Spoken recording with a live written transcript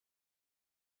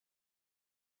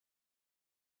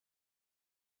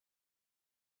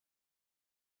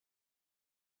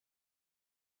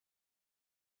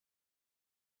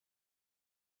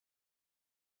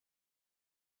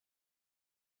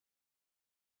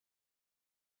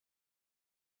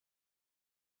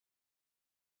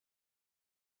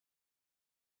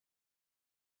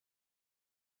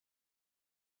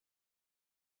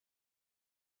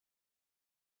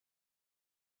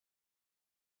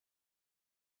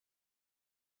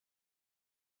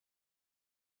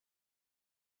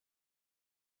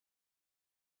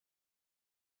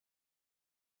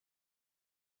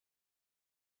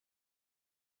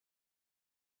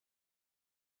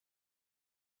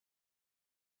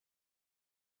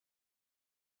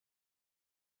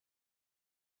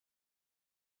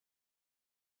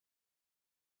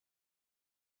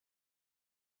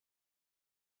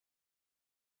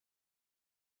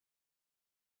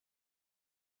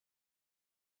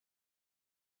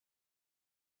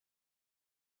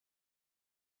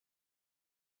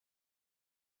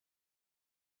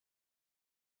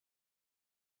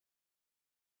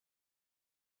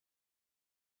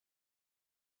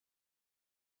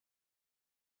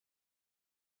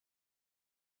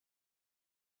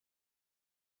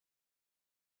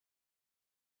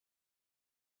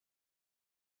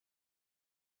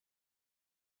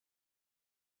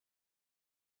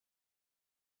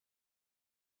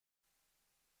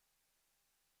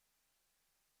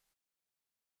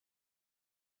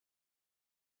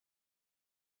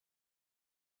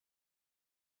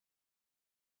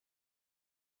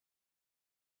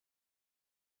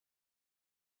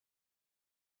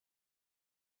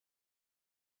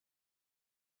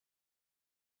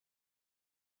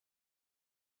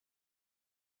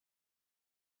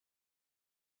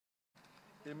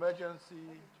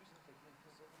emergency,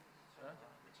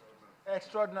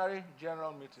 extraordinary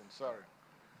general meeting, sorry.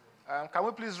 Can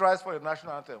we please rise for the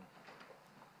national anthem?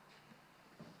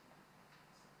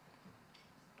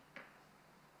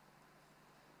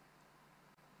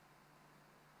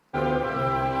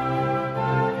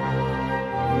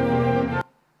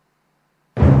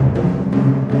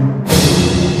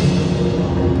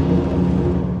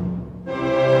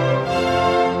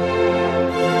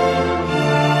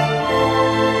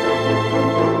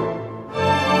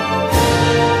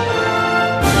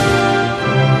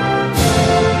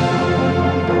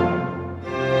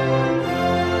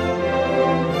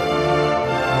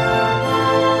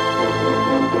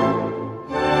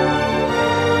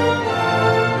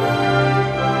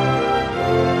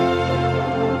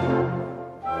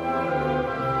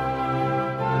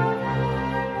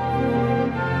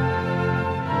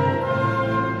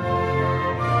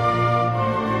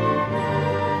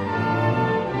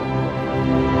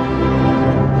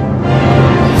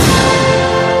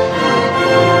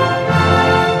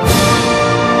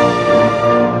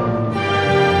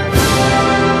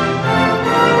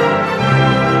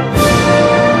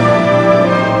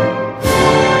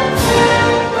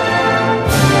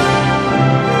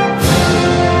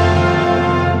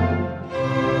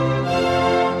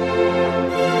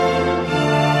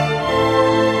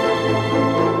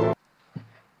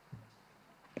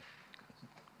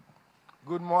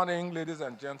 Good morning, ladies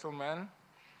and gentlemen.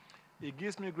 It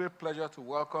gives me great pleasure to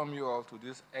welcome you all to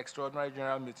this extraordinary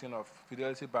general meeting of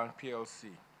Fidelity Bank PLC.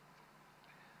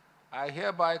 I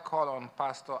hereby call on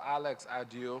Pastor Alex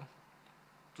Adio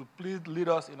to please lead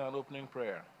us in an opening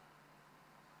prayer.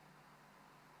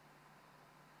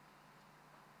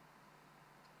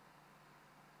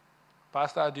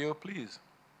 Pastor Adio, please.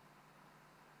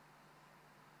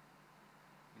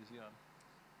 Is he on?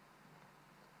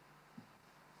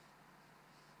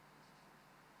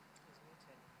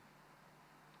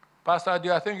 Pastor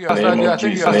Adio, I think you're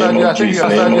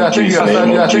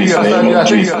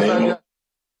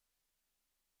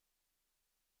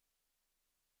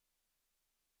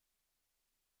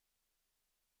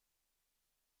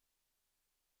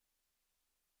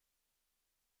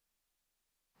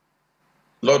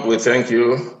Lord, we thank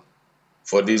you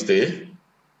for this day.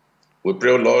 We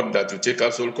pray, Lord, that you take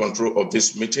absolute control of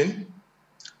this meeting.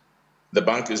 The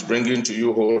bank is bringing to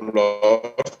you, oh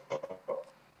Lord,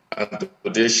 and to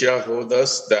the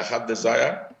shareholders that have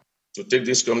desire to take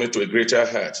this company to a greater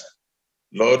height.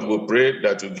 Lord, we pray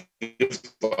that you give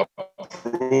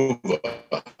approval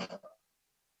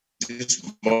this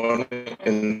morning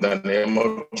in the name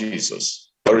of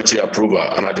Jesus. Authority approval,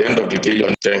 and at the end of the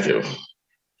day, thank you.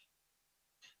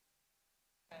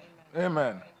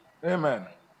 Amen. Amen.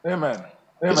 Amen.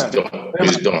 It's Amen. done.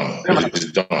 It's done.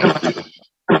 It's done.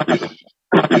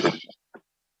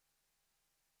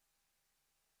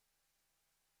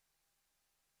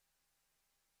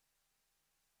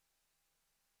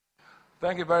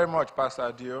 Thank you very much, Pastor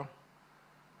Adio.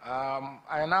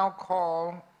 I now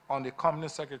call on the company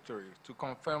secretary to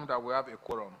confirm that we have a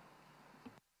quorum.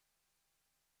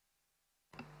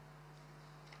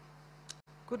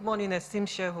 Good morning, esteemed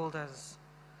shareholders,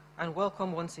 and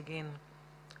welcome once again.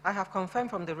 I have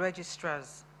confirmed from the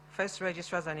registrars, First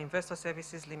Registrars and Investor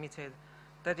Services Limited,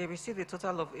 that they received a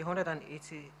total of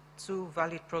 182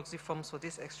 valid proxy forms for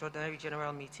this extraordinary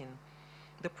general meeting.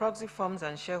 The proxy forms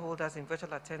and shareholders in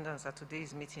virtual attendance at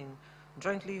today's meeting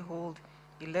jointly hold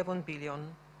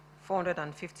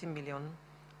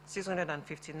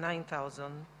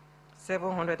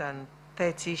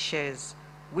 11,450,659,730 shares,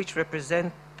 which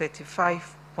represent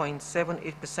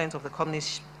 35.78% of the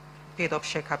company's paid-up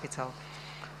share capital.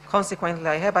 Consequently,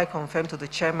 I hereby confirm to the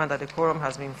chairman that the quorum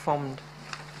has been formed.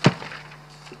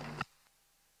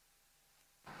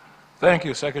 Thank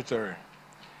you, Secretary.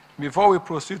 Before we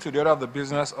proceed to the order of the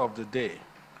business of the day,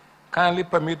 kindly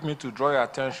permit me to draw your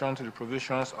attention to the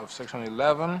provisions of Section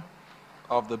 11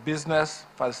 of the Business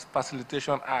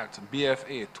Facilitation Act,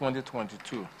 BFA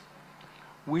 2022,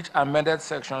 which amended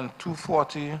Section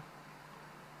 242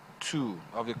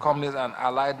 of the Companies and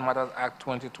Allied Matters Act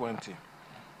 2020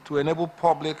 to enable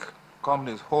public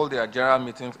companies hold their general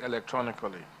meetings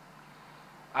electronically.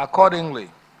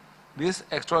 Accordingly, this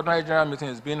extraordinary general meeting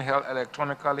is being held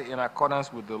electronically in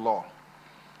accordance with the law.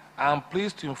 I am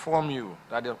pleased to inform you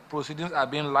that the proceedings are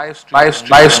being live streamed.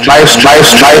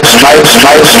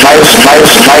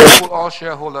 All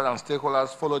shareholders and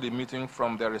stakeholders follow the meeting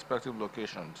from their respective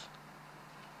locations.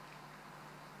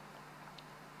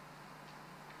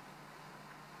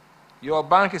 Your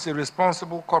bank is a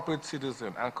responsible corporate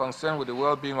citizen and concerned with the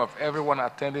well-being of everyone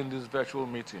attending this virtual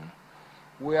meeting.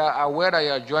 We are aware that you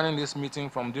are joining this meeting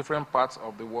from different parts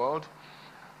of the world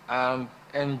and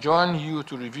enjoin you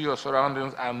to review your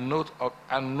surroundings and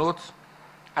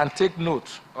take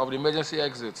note of the emergency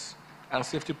exits and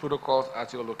safety protocols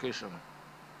at your location.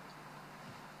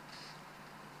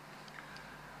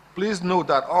 Please note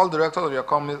that all directors of your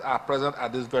companies are present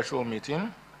at this virtual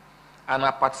meeting and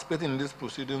are participating in these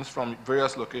proceedings from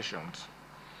various locations.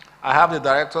 I have the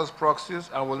directors'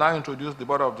 proxies and will now introduce the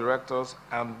board of directors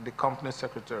and the company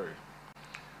secretary.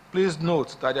 Please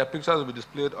note that their pictures will be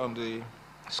displayed on the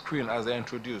screen as they're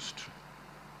introduced.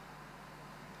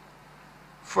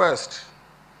 First,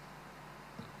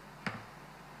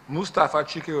 Mustafa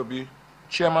Chike will be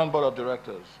chairman board of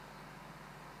directors.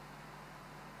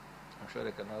 I'm sure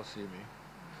they can all see me.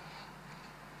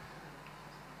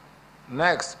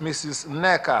 Next, Mrs.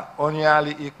 Nneka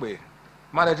Onyali Ikpe,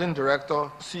 managing director,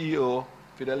 CEO,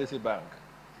 Fidelity Bank.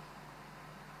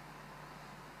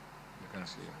 You can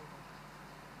see.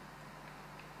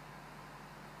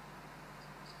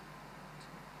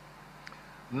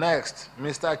 Next,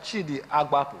 Mr. Chidi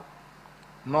Agbapu,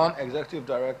 non-executive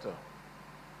director.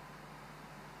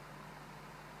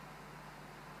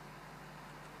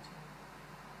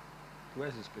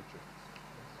 Where's his picture?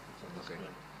 Okay.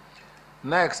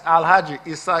 Next, Alhaji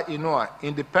Issa Inua,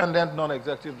 independent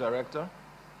non-executive director.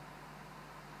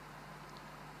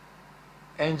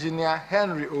 Engineer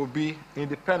Henry Obi,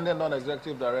 independent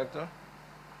non-executive director.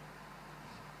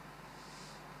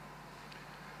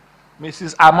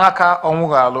 Mrs. Amaka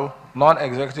Omugalo,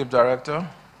 non-executive director.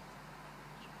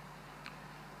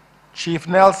 Chief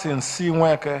Nelson C.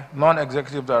 Nweke,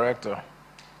 non-executive director.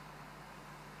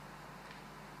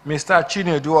 Mr.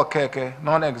 Chinedu Okeke,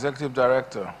 non-executive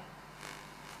director.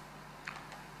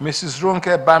 Mrs.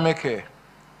 Ronke Bameke,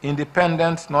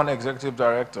 independent non-executive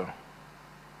director.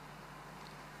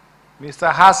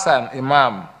 Mr. Hassan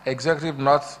Imam, executive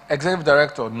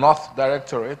director, North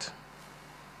Directorate.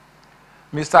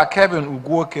 Mr. Kevin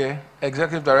Uguoke,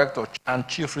 executive director and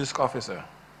chief risk officer.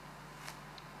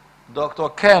 Dr.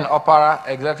 Ken Opara,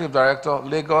 executive director,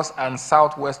 Lagos and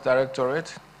Southwest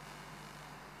Directorate.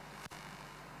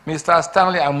 Mr.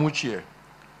 Stanley Amuchie,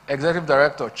 executive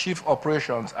director, chief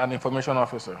operations and information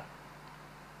officer.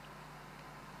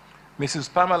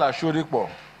 Mrs. Pamela Shodikbo,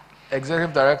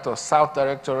 executive director, South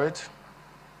Directorate.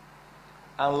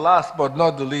 And last but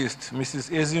not the least,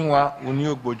 Mrs. Ezinwa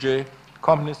Uniogboje,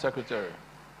 company secretary.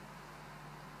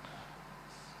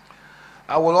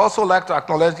 I would also like to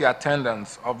acknowledge the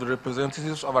attendance of the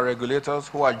representatives of our regulators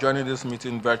who are joining this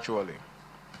meeting virtually.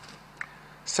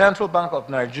 Central Bank of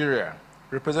Nigeria,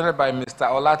 represented by Mr.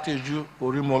 Olateju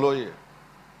Orimoloye.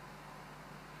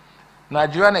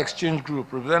 Nigerian Exchange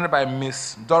Group, represented by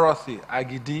Ms. Dorothy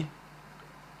Agidi.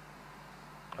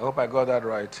 I hope I got that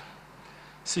right.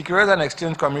 Securities and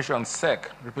Exchange Commission, SEC,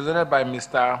 represented by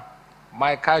Mr.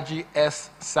 Maikaji S.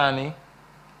 Sani.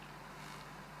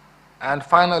 And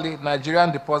finally,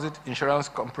 Nigerian Deposit Insurance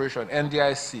Corporation,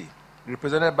 NDIC,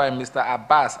 represented by Mr.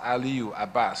 Abbas Aliyu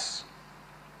Abbas.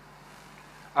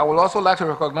 I would also like to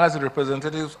recognize the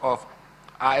representatives of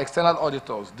our external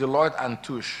auditors, Deloitte and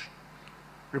Touche,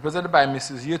 represented by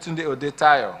Mrs. Yetunde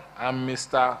Odetayo and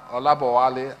Mr.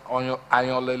 Olabowale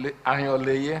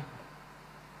Anyoleye.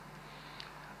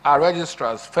 Our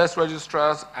registrars, First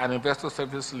Registrars and Investor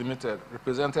Services Limited,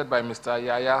 represented by Mr.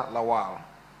 Yaya Lawal.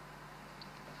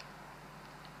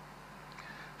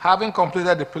 Having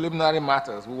completed the preliminary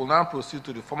matters, we will now proceed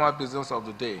to the formal business of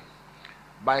the day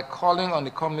by calling on the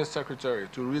company secretary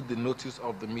to read the notice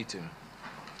of the meeting.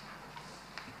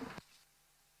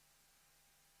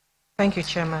 Thank you,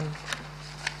 Chairman.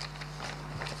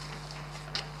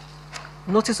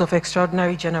 Notice of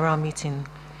Extraordinary General Meeting.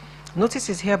 Notice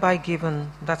is hereby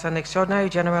given that an Extraordinary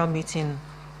General Meeting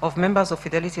of members of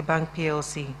Fidelity Bank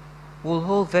PLC will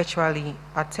hold virtually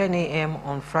at 10 a.m.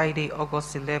 on Friday,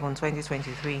 August 11,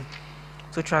 2023,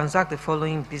 to transact the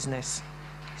following business.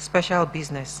 Special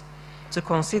business. To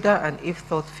consider and, if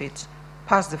thought fit,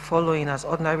 pass the following as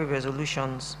ordinary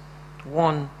resolutions.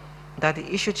 1. That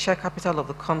the issued share capital of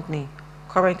the company,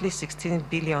 currently 16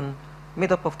 billion,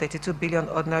 made up of 32 billion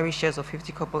ordinary shares of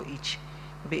 50 kobo each,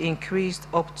 be increased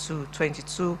up to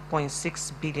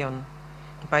 22.6 billion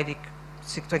by the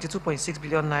 22.6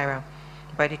 billion naira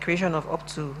by the creation of up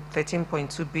to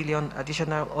 13.2 billion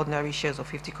additional ordinary shares of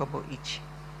 50 kobo each.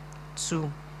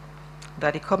 2.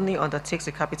 That the company undertakes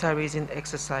a capital raising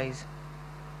exercise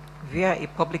via a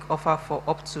public offer for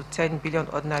up to 10 billion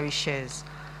ordinary shares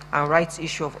and rights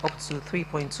issue of up to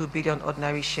 3.2 billion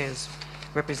ordinary shares,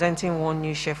 representing 1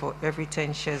 new share for every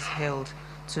 10 shares held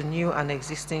to new and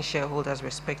existing shareholders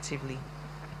respectively.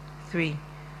 3.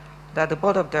 That the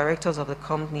board of directors of the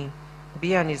company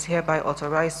be and is hereby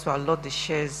authorized to allot the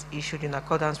shares issued in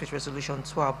accordance with Resolution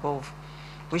 2 above,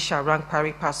 which shall rank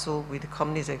pari passu with the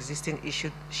company's existing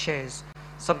issued shares,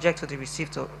 subject to the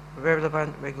receipt of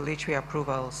relevant regulatory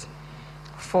approvals.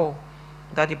 4,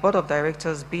 that the Board of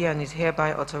Directors be and is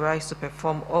hereby authorized to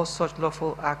perform all such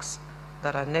lawful acts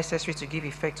that are necessary to give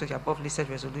effect to the above listed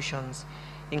resolutions,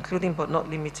 including but not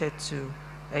limited to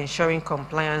ensuring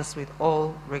compliance with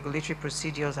all regulatory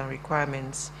procedures and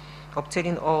requirements,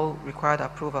 obtaining all required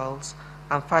approvals,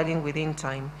 and filing within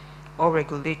time all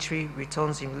regulatory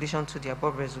returns in relation to the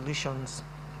above resolutions.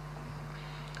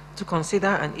 To consider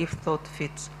and, if thought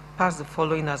fit, pass the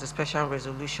following as a special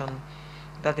resolution: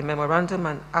 that the memorandum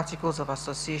and articles of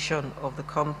association of the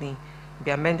company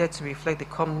be amended to reflect the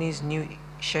company's new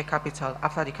share capital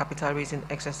after the capital raising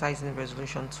exercise in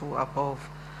Resolution 2 above,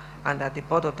 and that the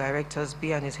Board of Directors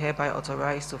be and is hereby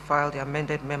authorized to file the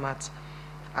amended MEMAT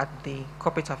at the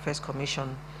Corporate Affairs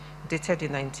Commission, dated the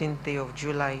 19th day of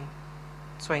July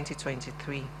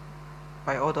 2023,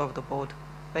 by order of the Board.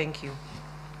 Thank you.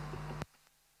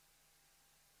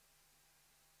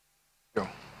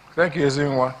 Thank you,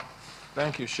 Ezinwa.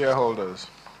 Thank you, shareholders.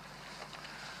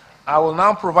 I will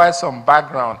now provide some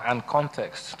background and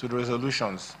context to the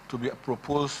resolutions to be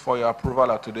proposed for your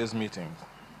approval at today's meeting.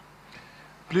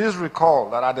 Please recall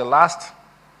that at the last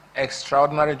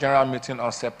extraordinary general meeting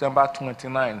on September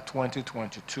 29,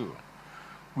 2022,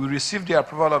 we received the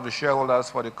approval of the shareholders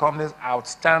for the company's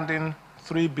outstanding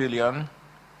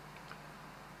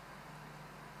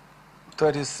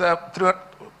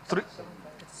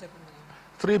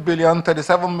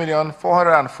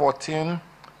 $3,037,414,000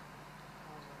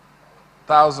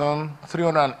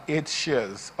 308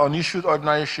 shares, unissued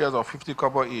ordinary shares of 50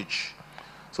 kobo each.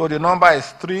 So the number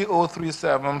is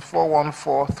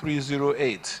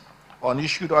 3037414308,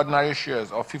 unissued ordinary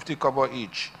shares of 50 kobo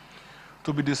each,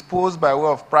 to be disposed by way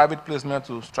of private placement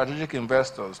to strategic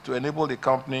investors to enable the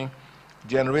company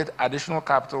generate additional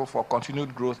capital for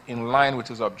continued growth in line with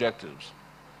its objectives.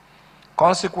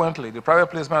 Consequently, the private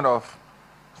placement of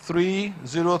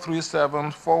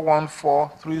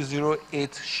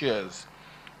 3037414308 shares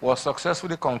was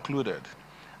successfully concluded,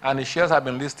 and the shares have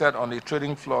been listed on the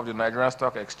trading floor of the Nigerian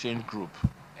Stock Exchange Group,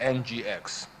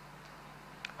 NGX.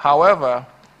 However,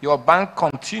 your bank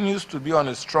continues to be on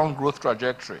a strong growth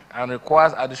trajectory and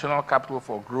requires additional capital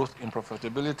for growth in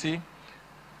profitability,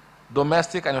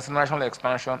 domestic and international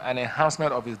expansion, and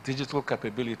enhancement of its digital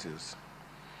capabilities.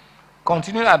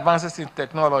 Continuing advances in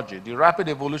technology, the rapid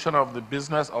evolution of the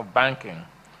business of banking,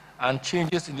 and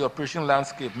changes in the operation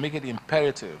landscape make it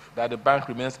imperative that the bank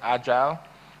remains agile,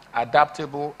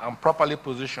 adaptable, and properly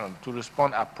positioned to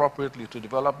respond appropriately to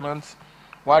developments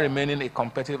while remaining a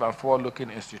competitive and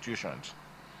forward-looking institution.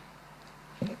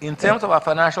 In terms of our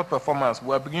financial performance,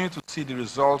 we are beginning to see the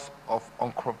results of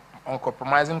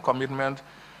uncompromising commitment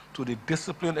to the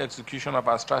disciplined execution of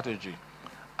our strategy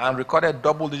and recorded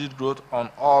double-digit growth on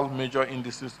all major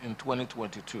indices in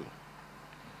 2022.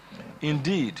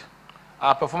 Indeed,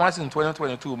 our performance in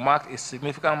 2022 marked a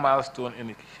significant milestone in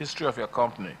the history of your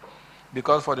company,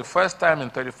 because for the first time in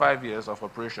 35 years of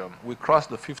operation, we crossed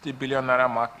the 50 billion naira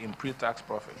mark in pre-tax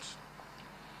profits.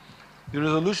 The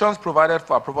resolutions provided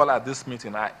for approval at this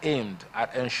meeting are aimed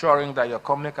at ensuring that your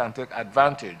company can take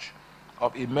advantage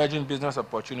of emerging business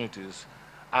opportunities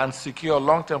and secure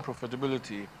long-term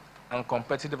profitability and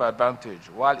competitive advantage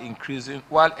while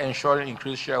ensuring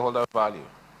increased shareholder value.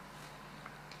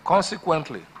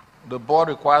 Consequently, the board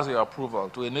requires your approval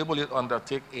to enable it to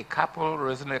undertake a capital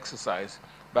raising exercise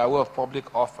by way of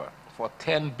public offer for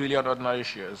 10 billion ordinary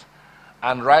shares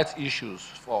and rights issues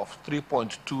for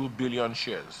 3.2 billion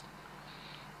shares.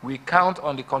 We count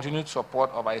on the continued support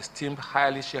of our esteemed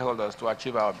highly shareholders to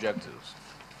achieve our objectives.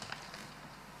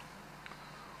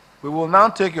 We will now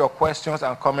take your questions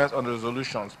and comments on the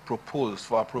resolutions proposed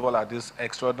for approval at this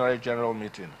extraordinary general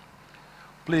meeting.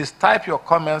 Please type your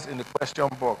comments in the question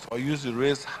box or use the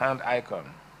raised hand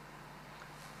icon.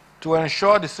 To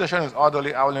ensure the session is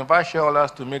orderly, I will invite shareholders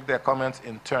to make their comments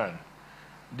in turn.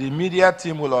 The media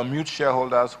team will unmute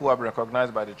shareholders who have been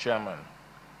recognized by the chairman.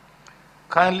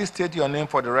 Kindly state your name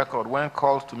for the record when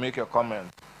called to make your comment.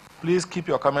 Please keep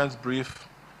your comments brief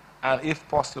and, if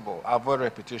possible, avoid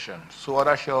repetition so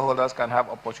other shareholders can have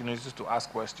opportunities to ask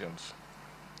questions.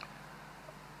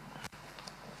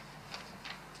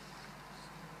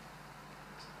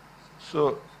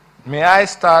 So, may I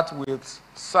start with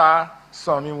Sir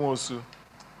Sonny Wosu?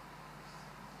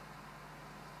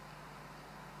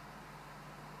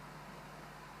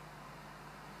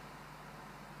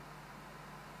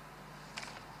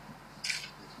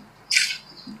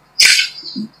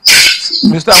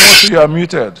 Mr. Wosu, you are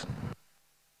muted.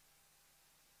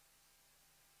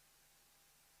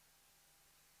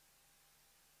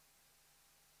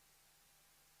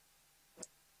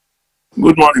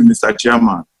 Good morning, Mr.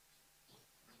 Chairman.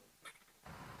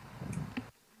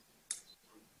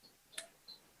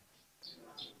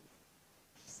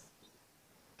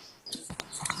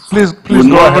 Please Good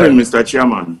go ahead. morning, Mr.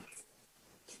 Chairman.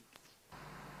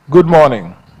 Good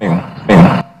morning.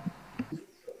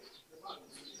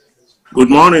 Good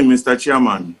morning, Mr.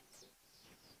 Chairman.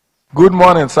 Good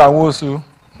morning, Sanwo-Osu.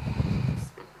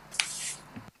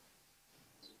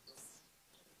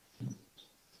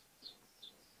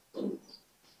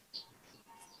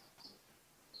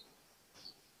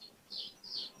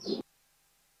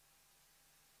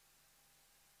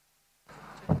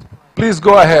 Please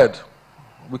go ahead.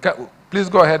 Please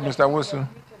go ahead, Mr. Wosu.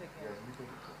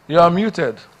 You are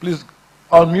muted. Please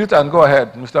unmute and go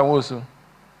ahead, Mr. Wosu.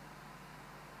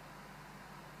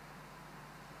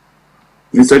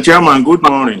 Mr. Chairman, good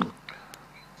morning.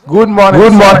 Good morning.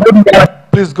 Good morning.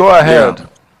 Please go ahead. Yeah.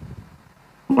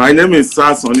 My name is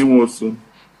Sas Onimosu.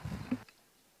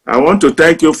 I want to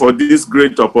thank you for this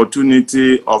great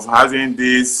opportunity of having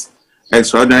this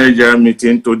extraordinary general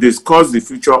meeting to discuss the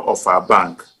future of our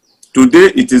bank.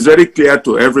 Today, it is very clear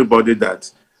to everybody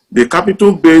that the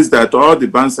capital base that all the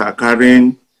banks are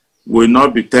carrying will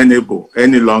not be tenable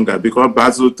any longer because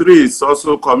Basel III is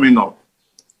also coming up.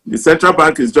 The central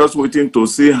bank is just waiting to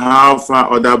see how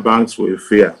far other banks will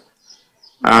fare.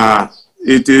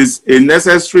 It is a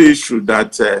necessary issue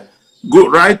that good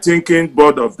right-thinking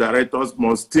board of directors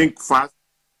must think fast.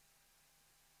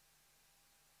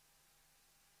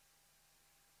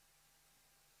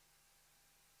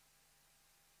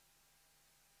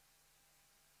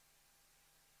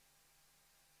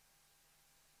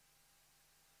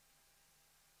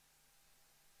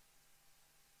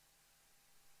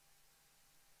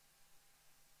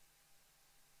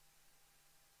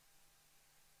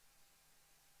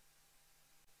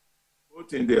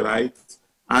 Both in the right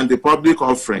and the public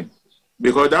offering,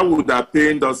 because that would have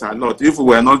pained us a lot if we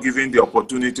were not given the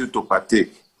opportunity to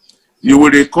partake. You will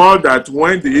recall that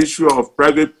when the issue of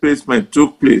private placement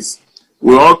took place,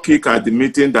 we all kicked at the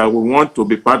meeting that we want to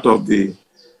be part of the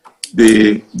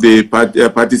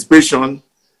participation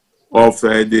of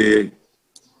the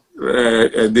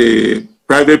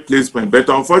private placement. But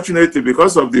unfortunately,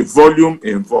 because of the volume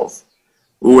involved,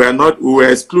 we were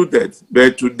excluded.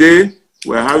 But today,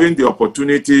 we're having the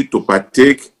opportunity to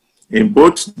partake in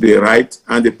both the right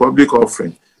and the public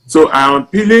offering. So I am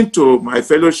appealing to my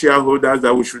fellow shareholders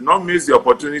that we should not miss the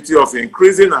opportunity of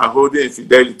increasing our holding in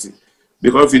Fidelity,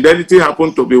 because Fidelity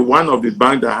happens to be one of the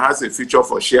banks that has a future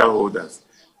for shareholders.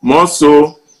 More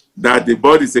so that the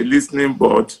board is a listening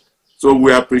board. So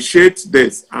we appreciate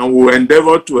this and we will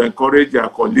endeavor to encourage our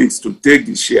colleagues to take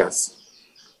the shares.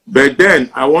 But then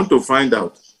I want to find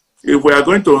out if we are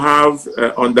going to have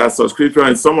under subscription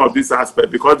in some of these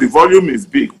aspects, because the volume is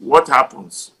big, what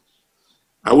happens?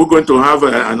 Are we going to have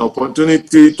an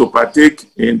opportunity to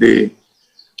partake in the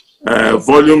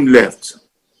volume left?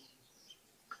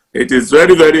 It is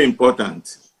very, very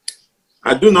important.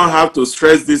 I do not have to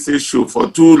stress this issue for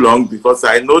too long because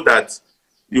I know that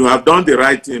you have done the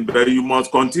right thing, but you must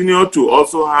continue to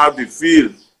also have the feel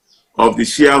of the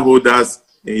shareholders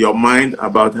in your mind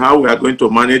about how we are going to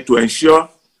manage to ensure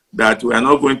that we are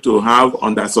not going to have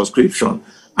under subscription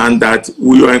and that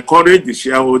we will encourage the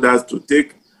shareholders to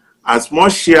take as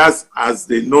much shares as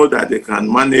they know that they can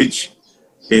manage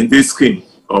in this scheme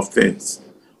of things.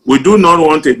 We do not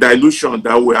want a dilution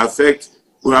that will affect.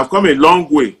 We have come a long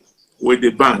way with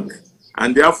the bank,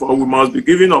 and therefore we must be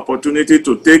given opportunity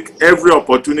to take every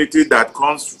opportunity that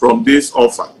comes from this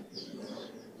offer.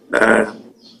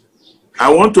 I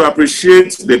want to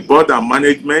appreciate the board and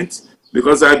management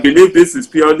because I believe this is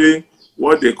purely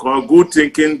what they call good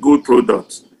thinking, good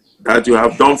product that you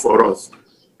have done for us.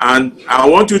 And I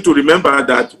want you to remember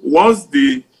that once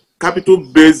the capital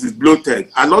base is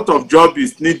bloated, a lot of job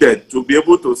is needed to be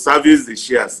able to service the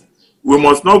shares. We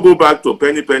must not go back to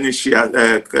penny share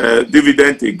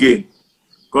dividend again,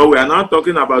 because we are now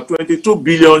talking about 22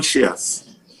 billion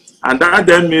shares. And that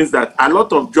then means that a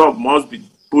lot of job must be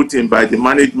put in by the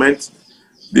management.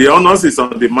 The onus is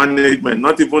on the management,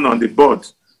 not even on the board,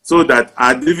 so that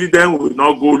our dividend will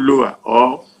not go lower,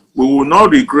 or we will not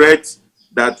regret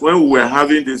that when we were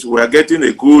having this, we are getting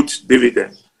a good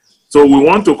dividend. So we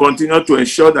want to continue to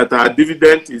ensure that our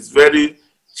dividend is very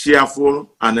cheerful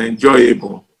and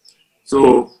enjoyable.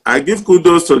 So I give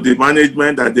kudos to the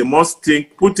management that they must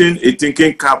think, put in a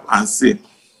thinking cap and say.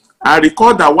 I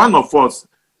recall that one of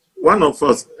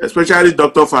us, especially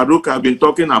Dr. Farouk, have been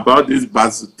talking about this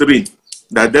Basel III,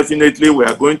 that definitely we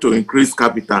are going to increase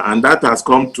capital, and that has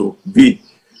come to be.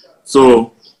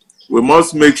 So we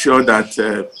must make sure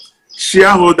that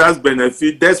shareholders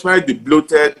benefit despite the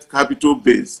bloated capital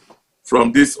base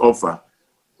from this offer.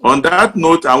 On that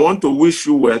note, I want to wish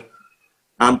you well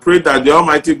and pray that the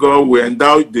Almighty God will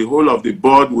endow the whole of the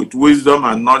board with wisdom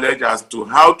and knowledge as to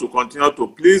how to continue to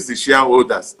please the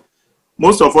shareholders.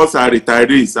 Most of us are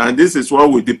retirees, and this is what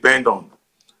we depend on.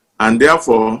 And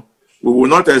therefore, we will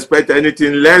not expect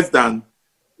anything less than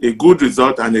a good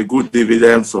result and a good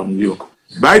dividend from you.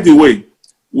 By the way,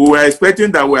 we were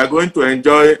expecting that we are going to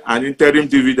enjoy an interim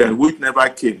dividend, which never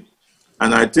came.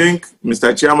 And I think,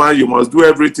 Mr. Chairman, you must do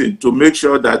everything to make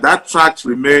sure that that track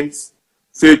remains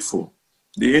faithful.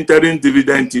 The interim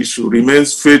dividend issue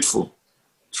remains faithful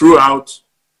throughout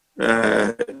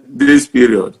this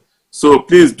period. So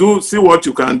please do see what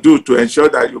you can do to ensure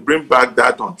that you bring back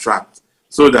that on track,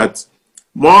 so that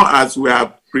more as we are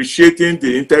appreciating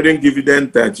the interim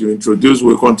dividend that you introduced,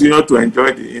 we'll continue to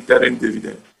enjoy the interim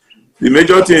dividend. The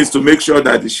major thing is to make sure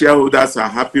that the shareholders are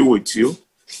happy with you.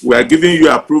 We are giving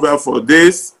you approval for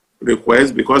this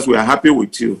request because we are happy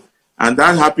with you. And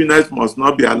that happiness must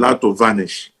not be allowed to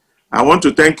vanish. I want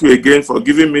to thank you again for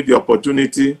giving me the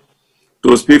opportunity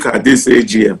to speak at this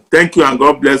AGM. Thank you, and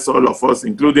God bless all of us,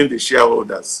 including the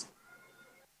shareholders.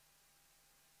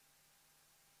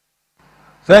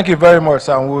 Thank you very much,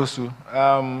 Sanwo-Osu.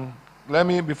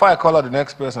 Before I call out the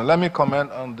next person, let me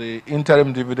comment on the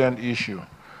interim dividend issue.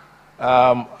 We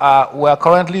are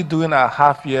currently doing a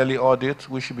half-yearly audit,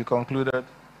 which should be concluded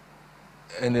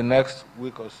in the next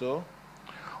week or so.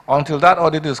 Until that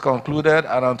audit is concluded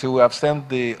and until we have sent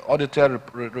the audited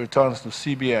returns to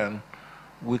CBN,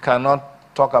 we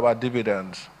cannot talk about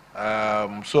dividends.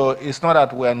 So it's not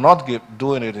that we're not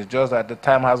doing it, it's just that the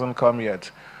time hasn't come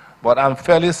yet. But I'm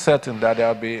fairly certain that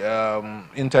there'll be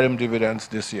interim dividends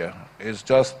this year. It's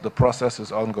just the process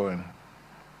is ongoing.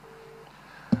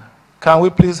 Can we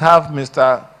please have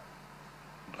Mr.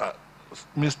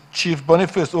 Chief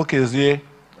Boniface Okezie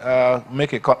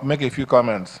make a few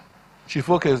comments? Chief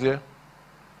Okezie.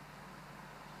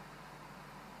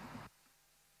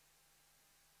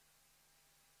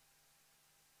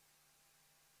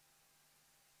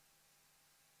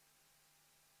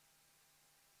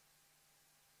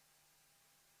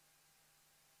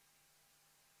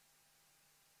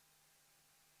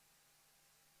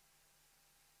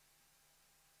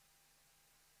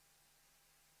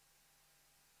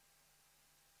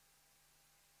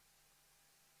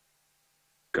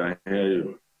 Can hear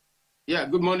you. Yeah,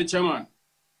 good morning, Chairman,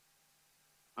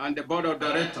 and the Board of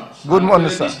Directors. Good morning,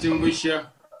 sir.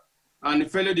 And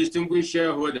fellow distinguished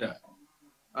shareholder.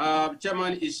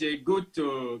 Chairman, it's good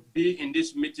to be in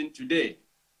this meeting today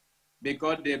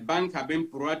because the bank have been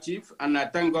proactive, and I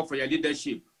thank God for your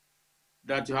leadership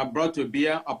that you have brought to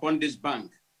bear upon this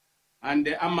bank. And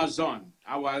the Amazon,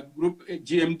 our group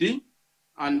GMD,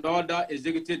 and other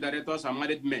executive directors and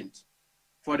management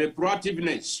for the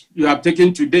proactiveness you have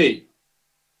taken today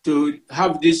to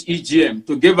have this EGM,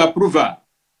 to give approval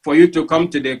for you to come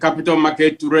to the capital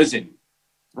market raising,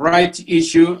 right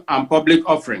issue and public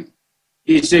offering.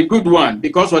 It's a good one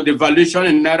because of the valuation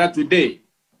in Naira today.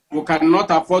 We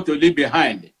cannot afford to leave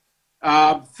behind.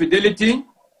 Fidelity,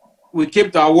 we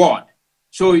kept our word.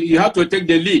 So you have to take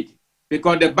the lead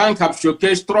because the bank have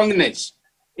showcased strongness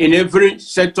in every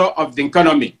sector of the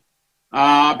economy.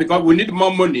 Because we need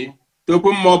more money to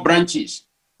open more branches.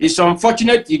 It's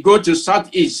unfortunate you go to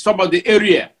Southeast, some of the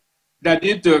area that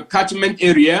into catchment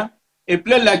area, a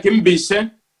place like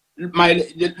Mbise,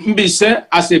 Mbise,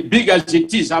 as big as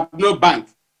it is, have no bank.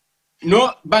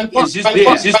 No bank exists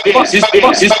there.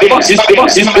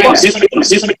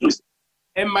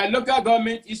 And my local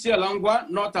government is Alangwa,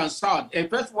 North and South. A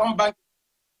first one bank.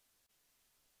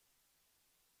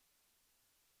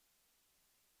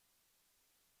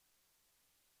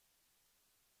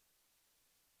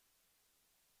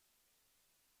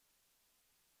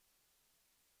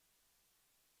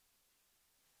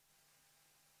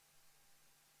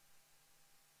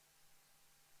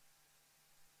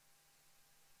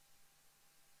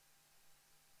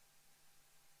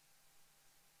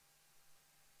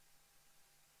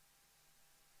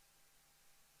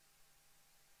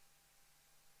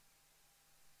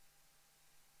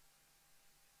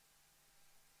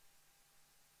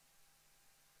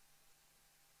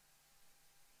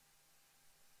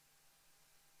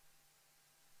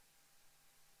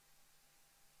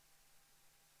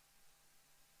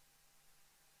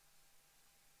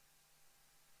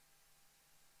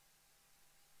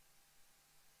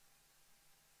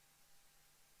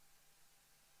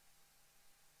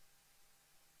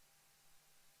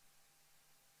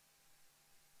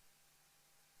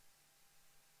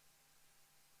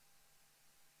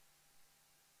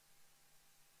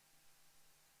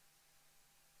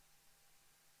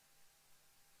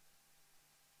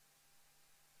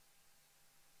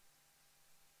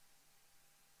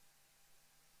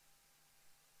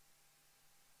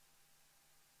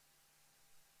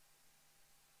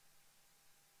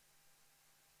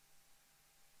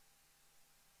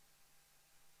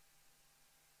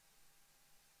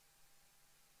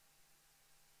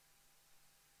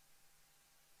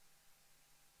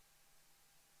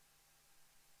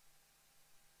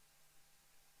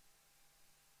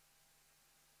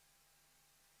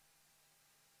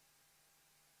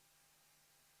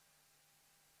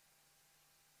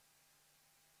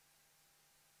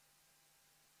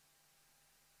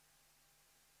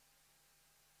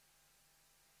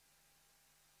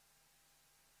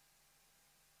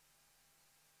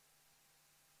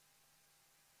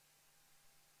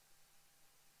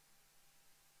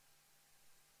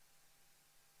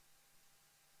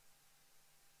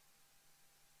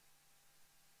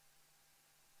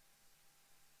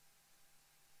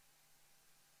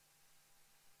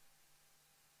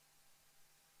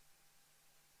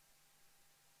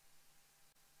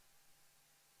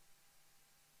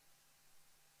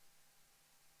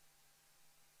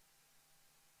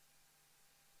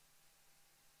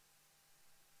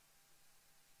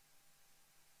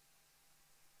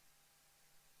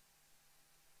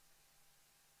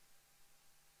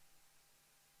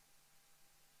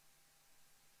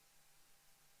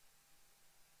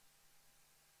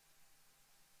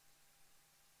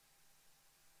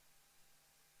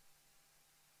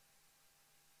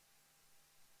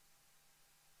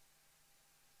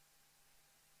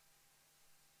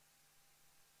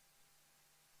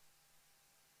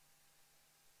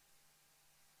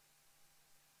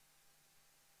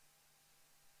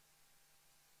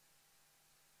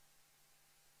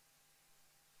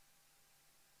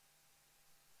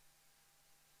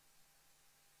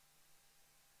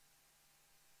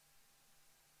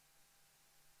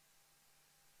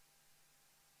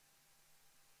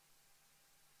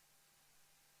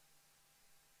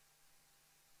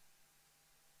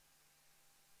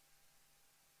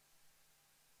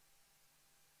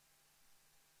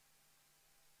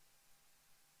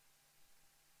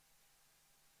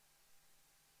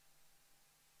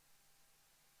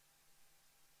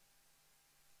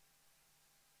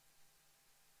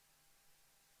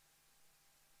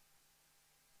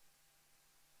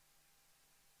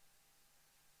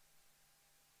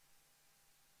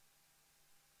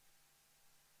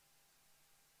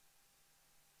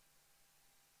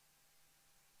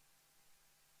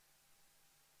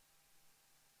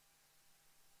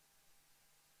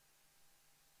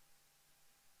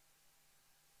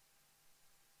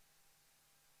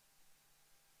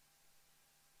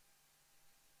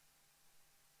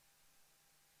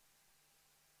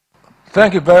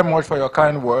 Thank you very much for your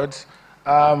kind words.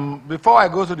 Before I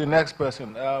go to the next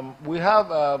person, we have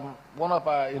one of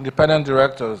our independent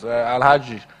directors,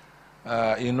 Alhaji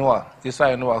Isa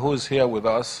Inua, who is here with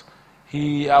us.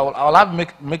 I'll have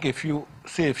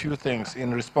say a few things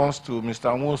in response to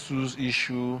Mr. Nwosu's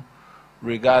issue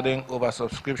regarding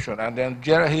oversubscription. And then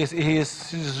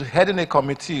he's heading a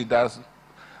committee that's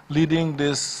leading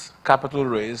this capital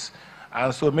raise.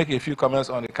 And so make a few comments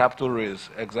on the capital raise,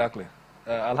 exactly.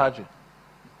 Alhaji.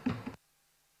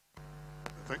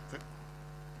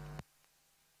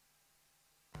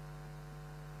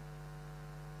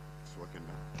 It's working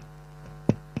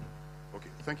now. Okay,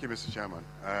 thank you, Mr. Chairman.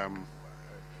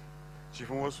 Chief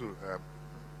Nwosu,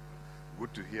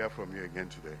 good to hear from you again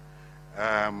today.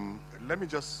 Let me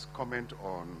just comment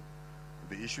on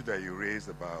the issue that you raised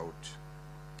about,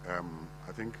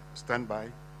 I think, standby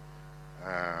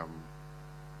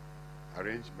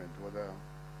arrangement, whether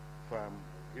farm,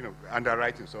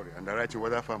 underwriting,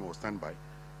 whether farm or standby.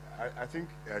 I think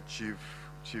Chief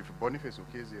Boniface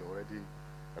Okezi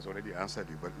has already answered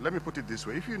you, but let me put it this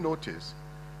way. If you notice,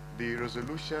 the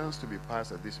resolutions to be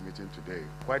passed at this meeting today,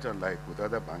 quite unlike with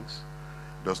other banks,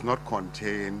 does not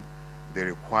contain the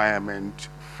requirement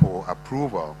for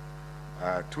approval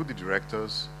to the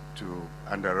directors to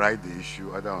underwrite the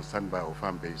issue either on standby or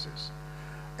farm basis.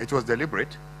 It was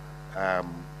deliberate, and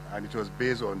it was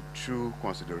based on two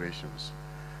considerations.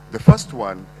 The first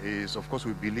one is, of course,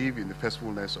 we believe in the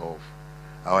faithfulness of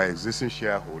our existing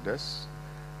shareholders,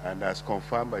 and as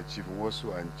confirmed by Chief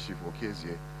Nwosu and Chief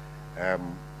Okezie,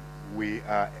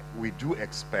 we do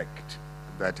expect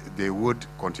that they would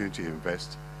continue to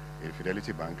invest in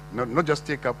Fidelity Bank, not just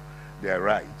take up their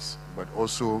rights, but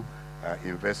also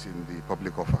invest in the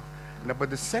public offer. Now, but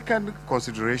the second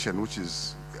consideration, which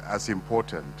is as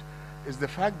important, is the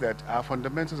fact that our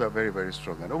fundamentals are very, very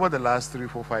strong. And over the last 3,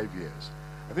 4, 5 years,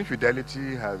 I think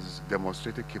Fidelity has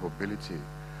demonstrated capability,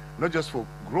 not just for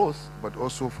growth, but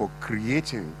also for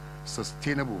creating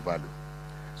sustainable value.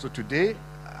 So today,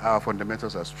 our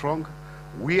fundamentals are strong.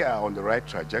 We are on the right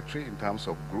trajectory in terms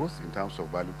of growth, in terms of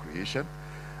value creation.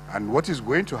 And what is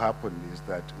going to happen is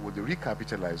that with the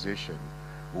recapitalization,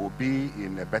 we'll be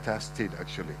in a better state,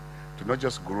 actually, to not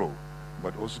just grow,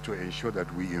 but also to ensure that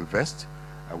we invest,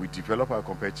 we develop our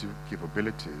competitive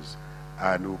capabilities,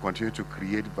 and we'll continue to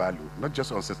create value, not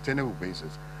just on a sustainable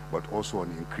basis, but also on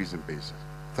an increasing basis.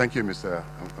 Thank you, Mr.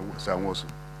 Nwosu.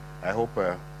 I hope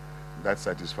that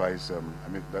satisfies,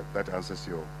 that answers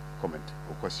your comment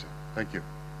or question. Thank you.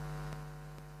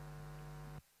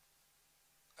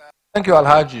 Thank you,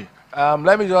 Alhaji.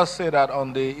 Let me just say that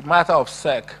on the matter of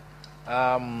SEC,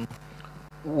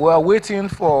 we're waiting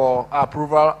for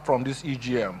approval from this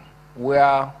EGM,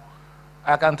 where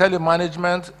I can tell you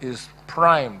management is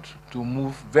primed to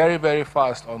move very, very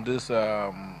fast on this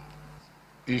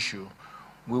issue.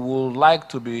 We would like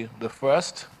to be the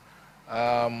first.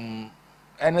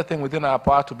 Anything within our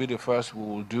power to be the first, we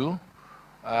will do.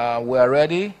 We are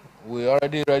ready. We're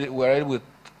ready with,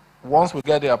 once we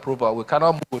get the approval, we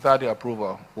cannot move without the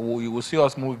approval. You will see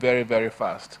us move very, very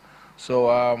fast.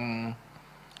 So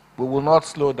we will not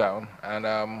slow down, and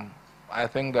I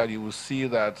think that you will see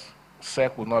that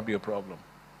SEC will not be a problem.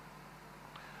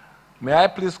 May I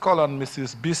please call on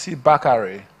Mrs. B.C.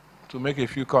 Bakare to make a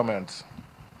few comments?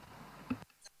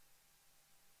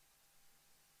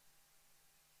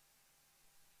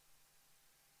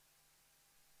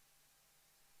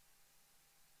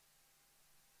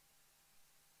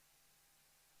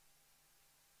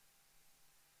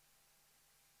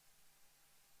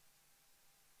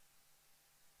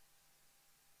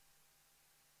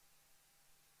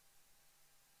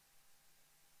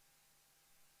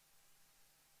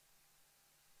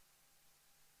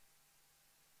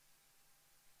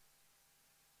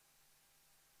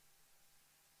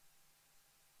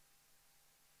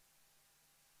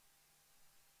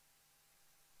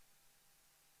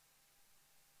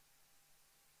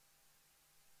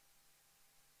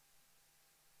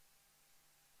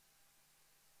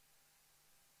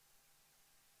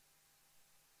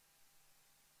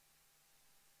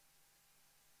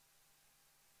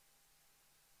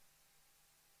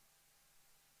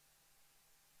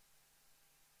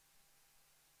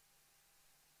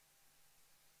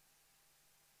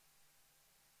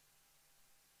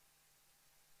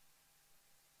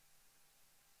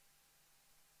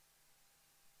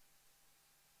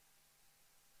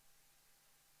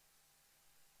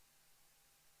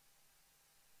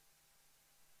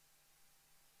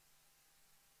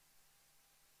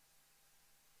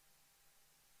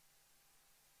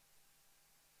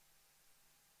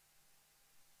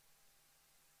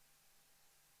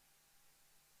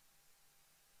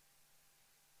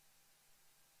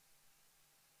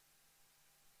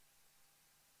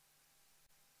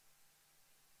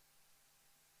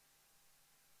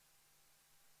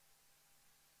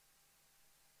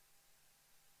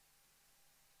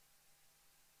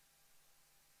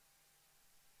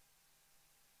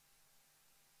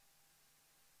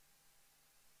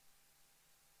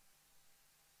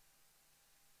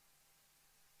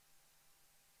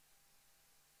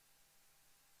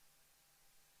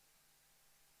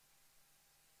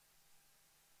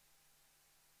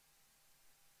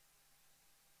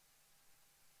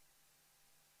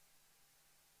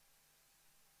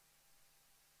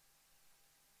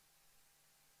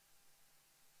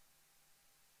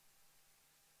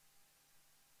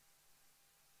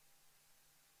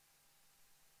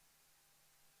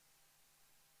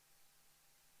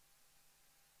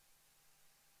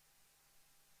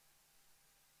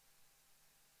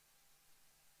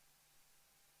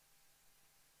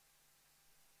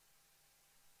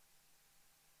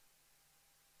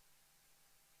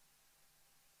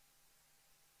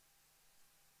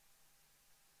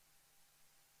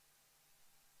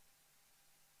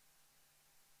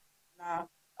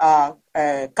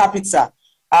 capital.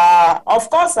 Of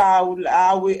course,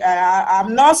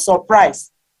 I'm not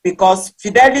surprised because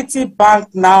Fidelity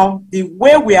Bank now, the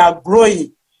way we are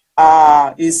growing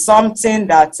is something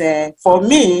that for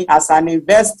me as an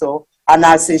investor and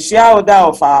as a shareholder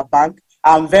of our bank,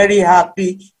 I'm very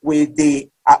happy with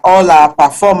all our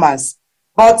performance.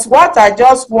 But what I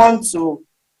just want to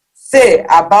say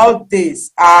about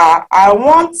this, I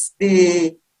want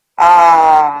the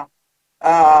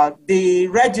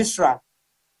registrar,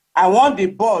 I want the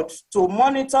board to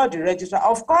monitor the registrar.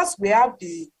 Of course, we have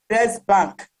the best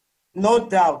bank, no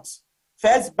doubt.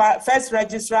 First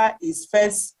registrar is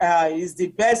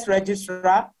the best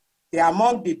registrar. They are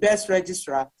among the best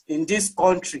registrar in this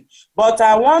country. But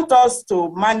I want us to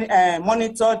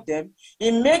monitor them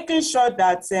in making sure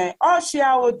that all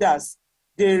shareholders,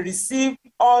 they receive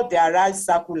all their rights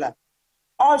circular.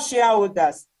 All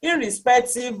shareholders,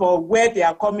 irrespective of where they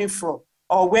are coming from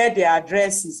or where their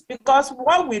address is. Because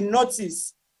what we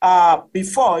noticed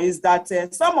before is that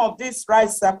some of this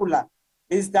rights circular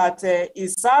is that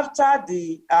it's after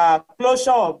the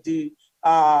closure of the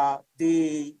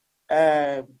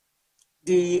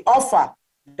offer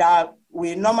that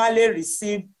we normally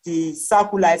receive the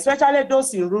circular, especially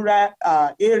those in rural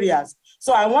areas.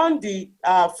 So I want the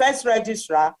first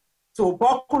registrar to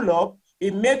buckle up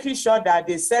in making sure that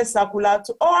they send circular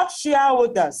to all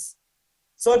shareholders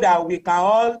so that we can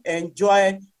all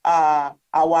enjoy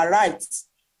our rights.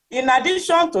 In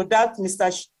addition to that,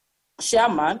 Mr.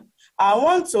 Chairman, I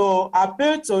want to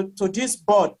appeal to this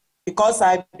board because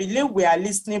I believe we are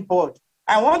listening board.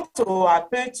 I want to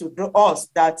appeal to us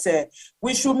that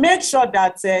we should make sure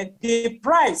that the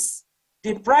price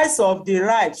of the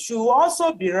right should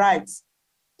also be right.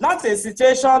 Not a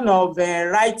situation of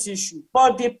right issue,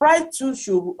 but the price too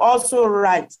should also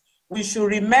right. We should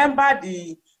remember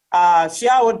the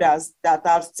shareholders that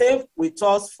have stayed with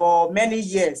us for many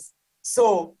years.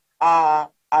 So I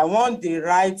want the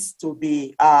rights to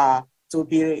be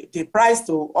the price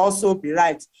to also be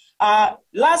right.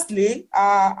 Lastly,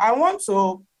 I want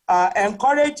to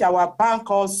encourage our bank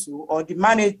also, or the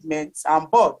management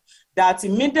and board, that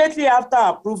immediately after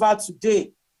approval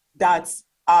today, that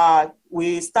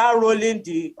we start rolling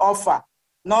the offer.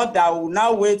 Not that we'll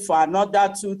now wait for another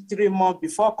 2-3 months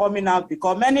before coming out,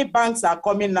 because many banks are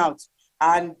coming out,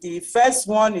 and the first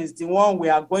one is the one we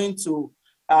are going to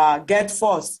get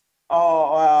first,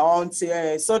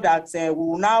 until so that we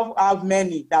will now have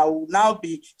many that will now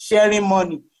be sharing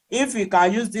money. If we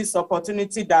can use this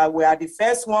opportunity that we are the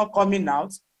first one coming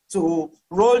out to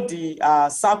roll the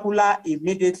circular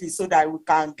immediately so that we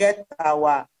can get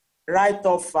our right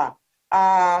offer.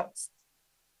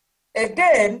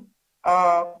 Again,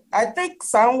 I think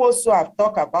some also have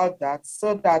talked about that,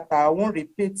 so that I won't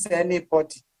repeat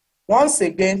anybody. Once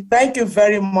again, thank you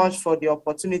very much for the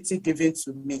opportunity given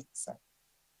to me, sir.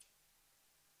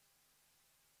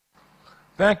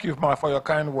 Thank you, Ma, for your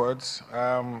kind words.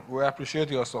 We appreciate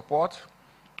your support,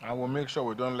 and we'll make sure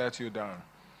we don't let you down.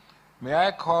 May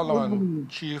I call on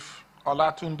Chief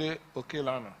Olatunde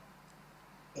Okelana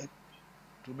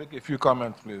to make a few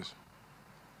comments, please?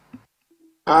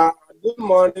 Good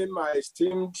morning, my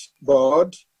esteemed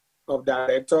board of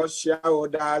directors,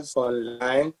 shareholders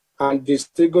online, and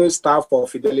distinguished staff of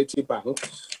Fidelity Bank.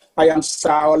 I am Sir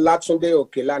Olatunde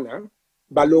Okelana,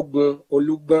 Balogun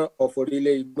Olugban of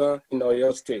Orile Igban in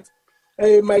Oyo State.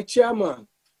 My chairman,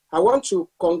 I want to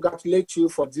congratulate you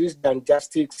for this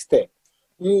fantastic step.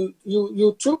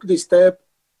 You took the step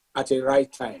at the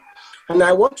right time. And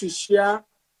I want to share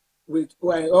with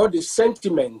all the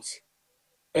sentiments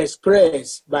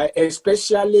expressed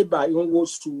especially by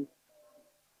Nwosu,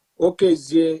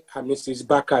 Okezie, and Mrs.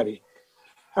 Bakari.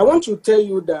 I want to tell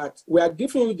you that we are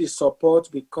giving you the support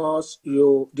because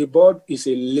the board is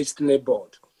a listening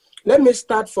board. Let me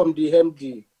start from the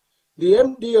MD. The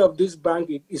MD of this bank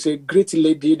is a great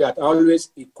lady that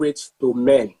always equates to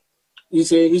men.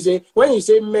 When you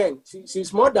say men,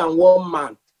 she's more than one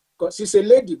man. Because she's a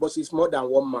lady, but she's more than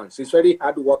one man. She's very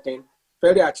hardworking,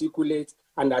 very articulate,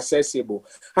 and accessible.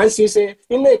 And she's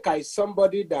Ineka is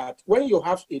somebody that when you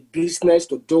have a business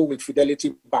to do with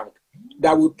Fidelity Bank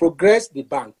that will progress the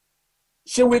bank,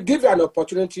 she will give you an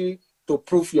opportunity to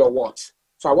prove your worth.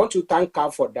 So I want to thank her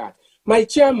for that. My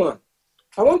chairman,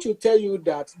 I want to tell you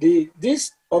that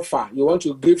this offer you want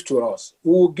to give to us,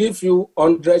 we will give you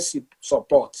 100%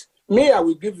 support. Me, I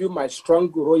will give you my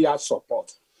strong royal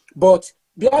support. But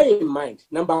bear in mind,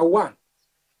 number one,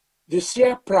 the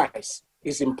share price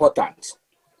is important.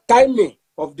 Timing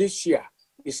of this share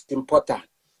is important.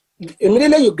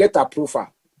 Immediately you get approval,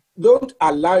 don't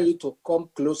allow it to come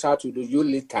closer to the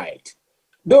Yuletide.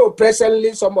 Though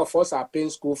presently some of us are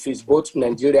paying school fees, both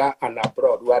Nigeria and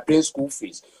abroad, we are paying school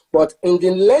fees. But in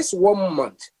the next 1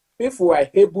 month, if we are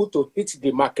able to hit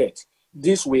the market,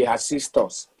 this will assist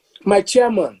us. My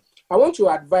chairman, I want to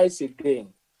advise again,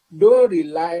 don't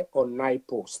rely on night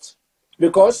posts,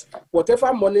 because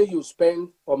whatever money you spend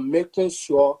on making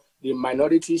sure the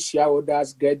minority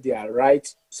shareholders get their right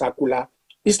circular,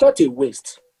 it's not a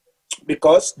waste,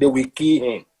 because they will key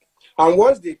in. And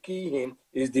once they key in,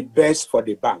 is the best for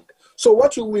the bank. So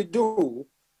what you will do,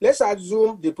 let's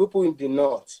assume the people in the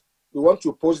north, you want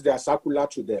to post their circular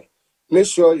to them. Make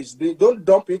sure don't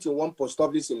dump it in one post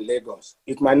office in Lagos.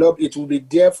 It might not, it will be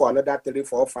there for another 3,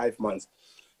 4, 5 months.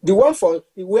 The one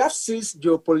we have 6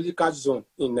 geopolitical zones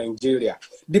in Nigeria.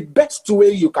 The best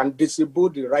way you can disable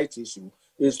the right issue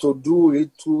is to do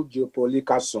it through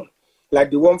geopolitical zone.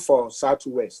 Like the one for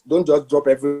Southwest. Don't just drop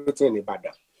everything in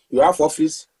Ibadan. You have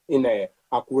office in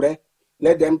Akure,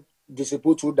 let them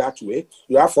distribute through that way.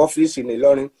 You have office in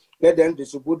Ilorin, let them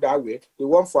distribute that way. The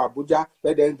one for Abuja,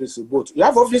 let them distribute. You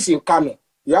have office in Kano,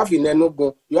 you have in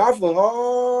Enugu, you have in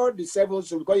all the 7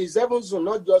 zones, because it's 7 zones,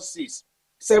 not just 6,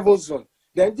 7 zones.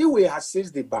 Then this will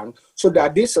assist the bank so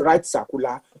that this right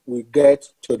circular will get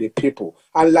to the people.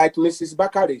 And like Mrs.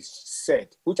 Bakari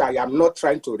said, which I am not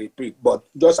trying to repeat, but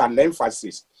just an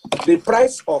emphasis, the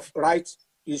price of right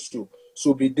issue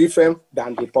should be different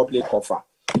than the public offer.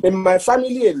 In my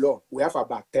family alone, we have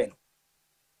about 10.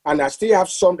 And I still have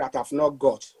some that have not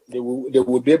got. They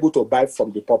will be able to buy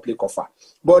from the public offer.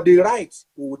 But the right,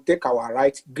 we will take our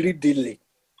right greedily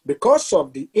because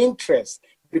of the interest,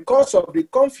 because of the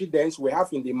confidence we have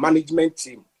in the management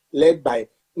team led by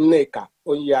Nneka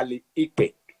Onyali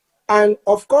Ike. And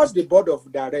of course, the board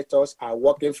of directors are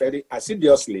working very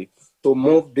assiduously to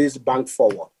move this bank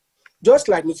forward. Just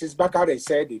like Mrs. Bakare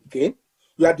said again,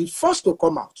 you are the first to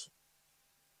come out.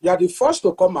 You are the first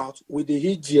to come out with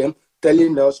the EGM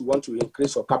telling us we want to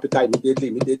increase our capital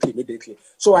immediately.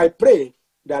 So I pray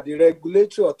that the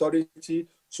regulatory authority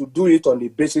should do it on the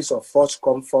basis of first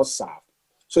come, first serve,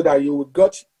 so that you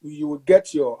will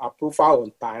get your approval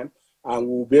on time and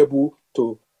will be able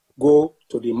to go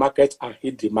to the market and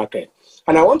hit the market.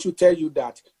 And I want to tell you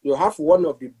that you have one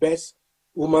of the best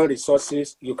human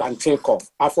resources you can think of.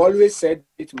 I've always said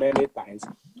it many times,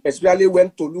 especially when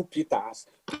Tolu Peters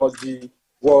was the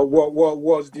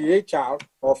HR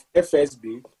of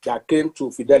FSB that came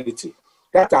to Fidelity.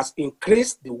 That has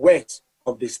increased the weight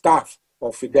of the staff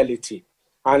of Fidelity.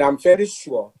 And I'm very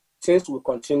sure things will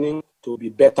continue to be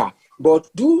better. But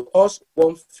do us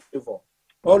one favor,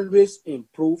 always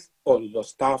improve on your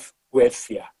staff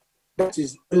welfare. That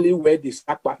is only where the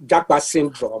Japa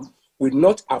syndrome will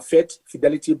not affect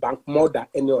Fidelity Bank more than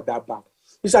any other bank.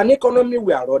 It's an economy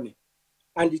we are running.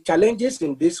 And the challenges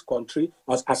in this country,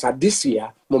 as of this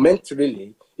year,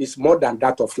 momentarily, is more than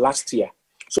that of last year.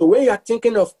 So when you are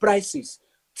thinking of prices,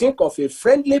 think of a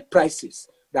friendly prices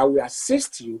that will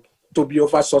assist you to be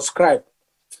oversubscribed.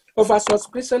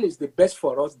 Oversubscription is the best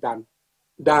for us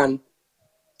than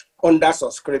under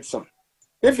subscription.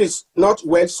 If it's not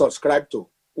well subscribed to,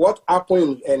 what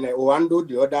happened in Orlando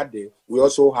the other day will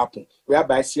also happen,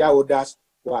 whereby shareholders,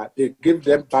 they give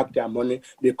them back their money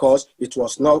because it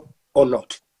was not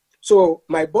honored. So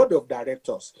my board of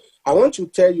directors, I want to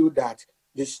tell you that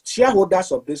the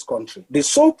shareholders of this country, the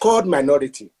so-called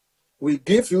minority, will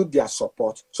give you their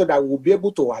support so that we'll be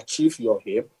able to achieve your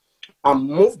aim and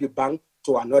move the bank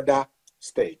to another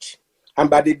stage. And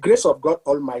by the grace of God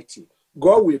Almighty,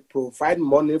 God will provide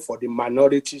money for the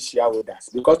minority shareholders,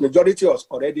 because majority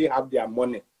already have their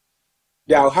money.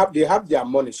 They have their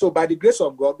money. So by the grace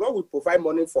of God, God will provide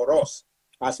money for us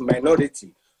as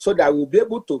minority, so that we'll be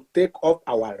able to take off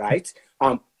our rights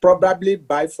and probably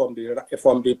buy from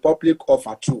the public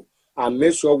offer too, and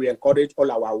make sure we encourage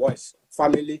all our wives,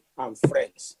 family, and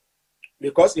friends.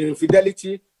 Because in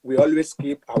Fidelity, we always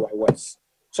keep our words.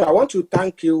 So I want to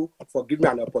thank you for giving me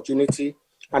an opportunity.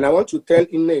 And I want to tell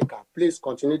Nneka, please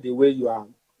continue the way you are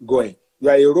going. You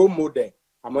are a role model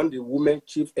among the women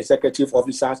chief executive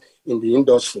officers in the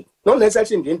industry. Not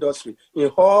necessarily in the industry, in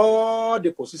all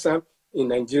the positions in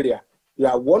Nigeria. You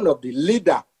are one of the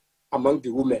leaders among the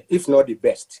women, if not the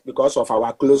best, because of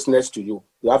our closeness to you.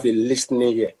 You have a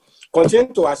listening here.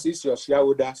 Continue to assist your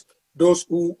shareholders, those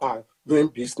who are doing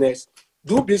business.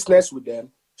 Do business with them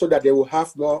so that they will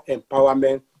have more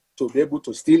empowerment to be able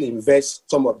to still invest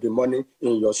some of the money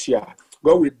in your share.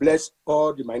 God will bless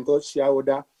all the minority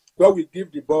shareholders. God will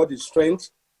give the board the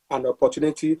strength and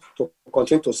opportunity to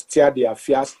continue to steer the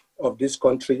affairs of this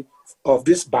country, of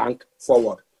this bank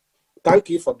forward. Thank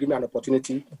you for giving me an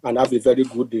opportunity, and have a very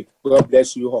good day. God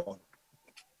bless you all.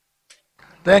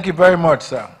 Thank you very much,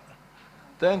 sir.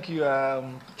 Thank you,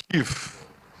 Chief.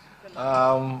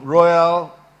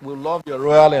 Royal, we love your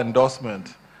royal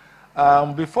endorsement.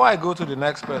 Before I go to the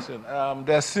next person,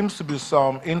 there seems to be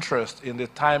some interest in the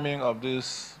timing of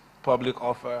this public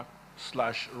offer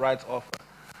 / rights offer.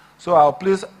 So I'll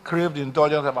please crave the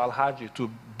indulgence of Alhaji to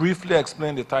briefly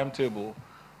explain the timetable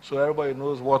so everybody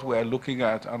knows what we're looking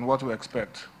at and what we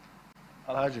expect.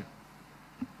 Alhaji.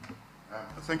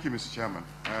 Thank you, Mr. Chairman.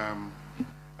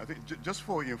 I think just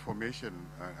for information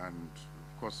and,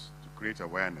 of course, to create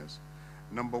awareness,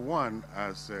 number one,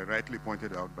 as rightly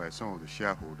pointed out by some of the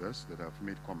shareholders that have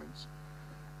made comments,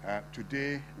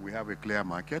 today we have a clear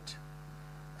market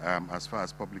as far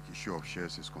as public issue of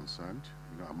shares is concerned,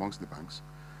 amongst the banks.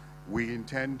 We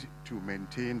intend to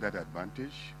maintain that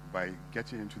advantage by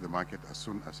getting into the market as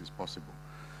soon as is possible.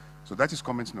 So that is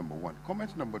comment number one.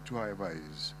 Comment number two, however,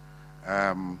 is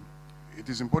it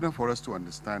is important for us to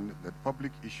understand that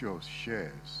public issue of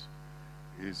shares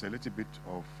is a little bit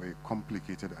of a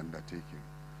complicated undertaking.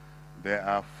 There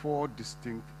are 4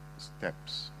 distinct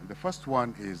steps. And the first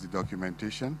one is the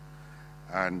documentation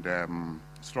and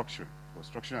structuring. For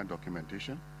structuring and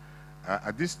documentation.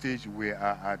 At this stage, we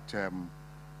are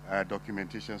at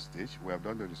documentation stage. We have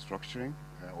done the restructuring,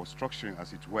 or structuring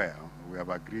as it were. We have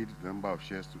agreed the number of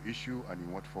shares to issue and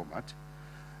in what format.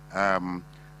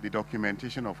 The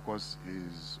documentation, of course,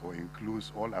 is or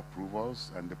includes all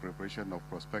approvals and the preparation of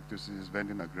prospectuses,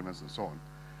 vending agreements, and so on.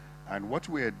 And what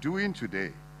we are doing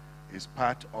today is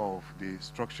part of the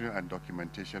structuring and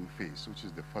documentation phase, which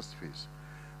is the first phase.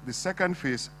 The second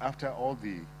phase, after all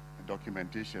the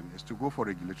documentation, is to go for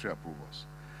regulatory approvals.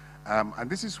 And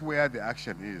this is where the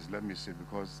action is, let me say,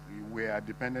 because we are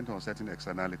dependent on certain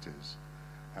externalities.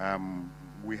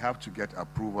 We have to get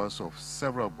approvals of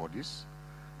several bodies,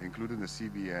 including the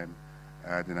CBN,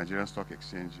 the Nigerian Stock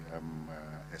Exchange,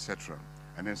 etc.,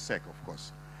 and then SEC, of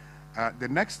course. The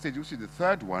next stage, which is the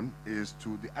third one, is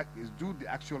to do the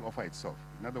actual offer itself.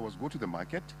 In other words, go to the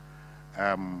market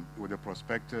with the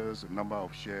prospectus, the number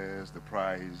of shares, the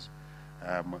price,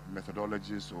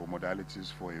 methodologies or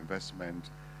modalities for investment,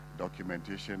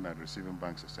 documentation and receiving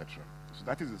banks, etc. So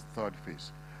that is the third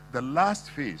phase. The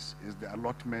last phase is the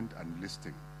allotment and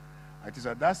listing. It is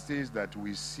at that stage that we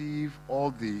receive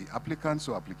all the applicants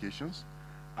or applications,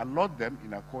 allot them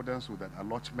in accordance with an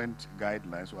allotment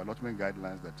guidelines or allotment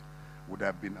guidelines that would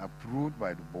have been approved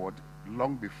by the board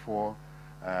long before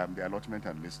the allotment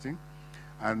and listing.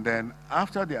 And then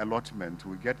after the allotment,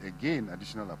 we get again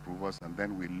additional approvals, and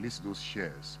then we list those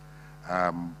shares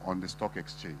on the stock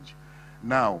exchange.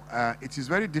 Now, it is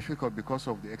very difficult because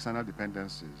of the external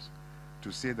dependencies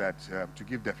to say that, to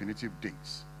give definitive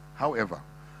dates. However,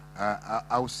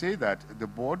 I would say that the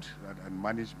board and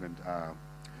management are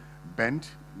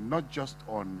bent not just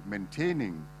on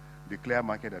maintaining the clear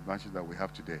market advantage that we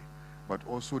have today, but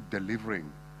also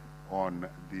delivering on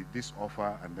this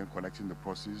offer and then collecting the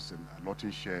proceeds and allotting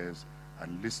shares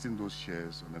and listing those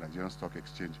shares on the Nigerian Stock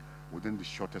Exchange within the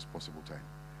shortest possible time.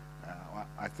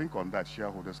 I think on that,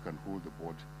 shareholders can hold the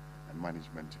board and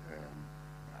management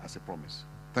as a promise.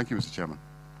 Thank you, Mr. Chairman.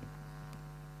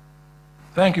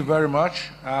 Thank you very much.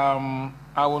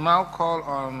 I will now call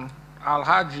on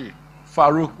Alhaji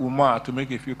Farouk Umar to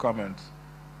make a few comments.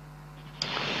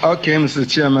 Okay, Mr.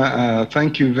 Chairman,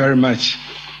 thank you very much.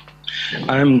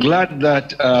 I'm glad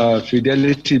that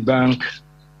Fidelity Bank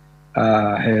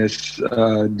has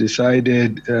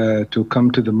decided to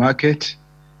come to the market,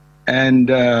 and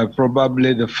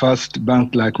probably the first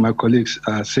bank, like my colleagues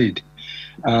said.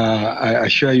 I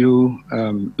assure you,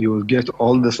 you will get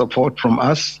all the support from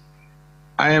us.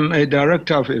 I am a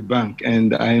director of a bank,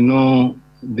 and I know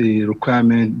the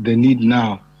requirement, the need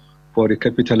now for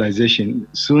recapitalization.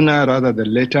 Sooner rather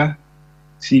than later,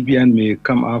 CBN may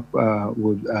come up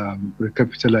with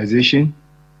recapitalization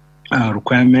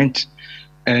requirement.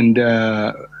 And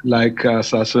like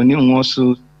Sasoni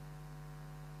also,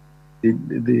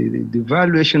 the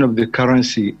valuation of the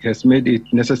currency has made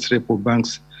it necessary for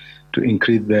banks to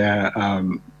increase their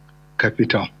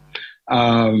capital.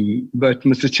 But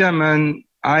Mr. Chairman,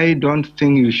 I don't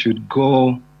think you should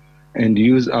go and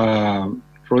use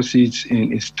proceeds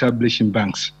in establishing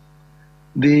banks.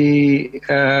 The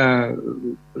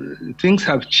things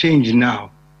have changed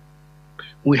now.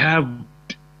 We have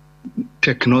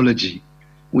technology.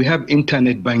 We have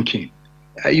internet banking.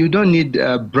 You don't need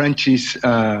branches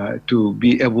to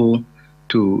be able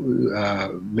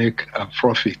to make a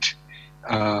profit.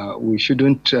 We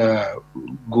shouldn't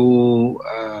go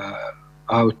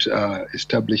out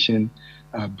establishing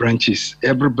branches.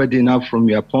 Everybody now from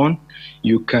your phone,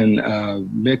 you can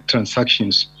make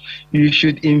transactions. You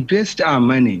should invest our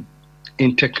money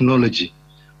in technology.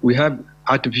 We have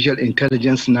artificial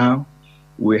intelligence now.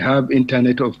 We have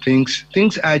Internet of Things.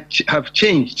 Things have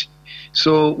changed.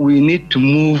 So we need to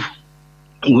move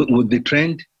with the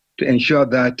trend to ensure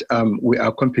that we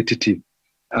are competitive.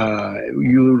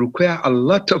 You require a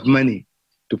lot of money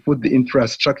to put the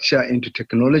infrastructure into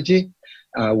technology.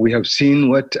 We have seen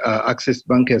what Access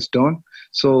Bank has done.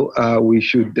 So we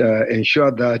should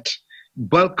ensure that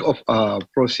bulk of our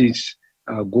proceeds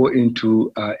go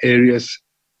into areas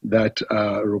that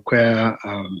require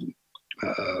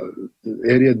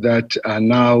areas that are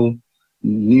now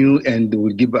new and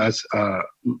will give us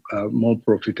more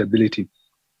profitability.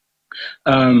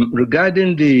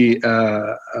 Regarding the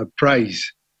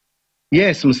price,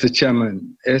 yes, Mr.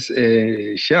 Chairman, as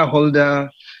a shareholder,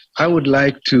 I would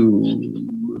like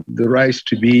the rice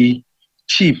to be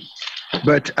cheap.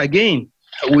 But again,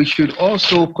 we should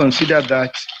also consider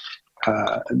that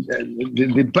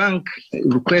the bank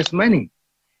requires money.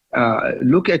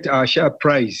 Look at our share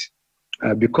price.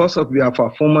 Because of their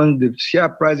performance, the share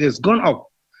price has gone up.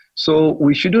 So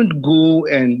we shouldn't go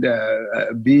and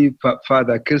be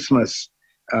Father Christmas.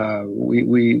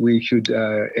 We should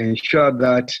ensure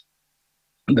that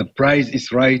the price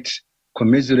is right,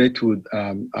 commensurate with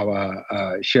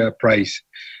our share price.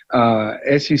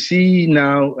 As you see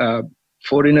now,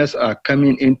 foreigners are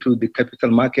coming into the capital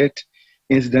market.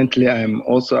 Incidentally, I am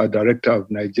also a director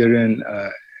of Nigerian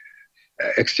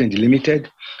Exchange Limited.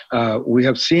 We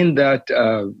have seen that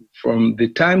from the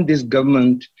time this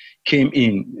government came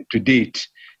in to date,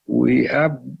 we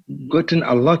have gotten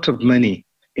a lot of money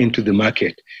into the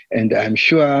market. And I'm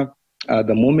sure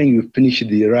the moment you finish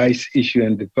the rice issue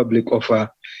and the public offer,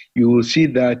 you will see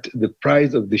that the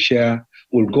price of the share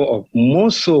will go up. More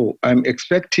so, I'm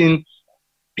expecting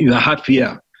your half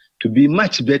year to be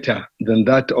much better than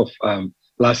that of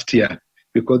last year,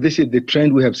 because this is the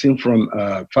trend we have seen from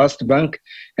First Bank.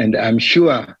 And I'm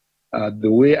sure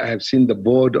the way I have seen the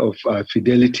board of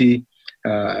Fidelity,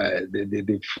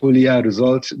 the full year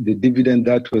results, the dividend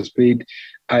that was paid,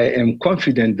 I am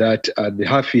confident that the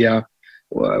half year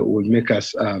will make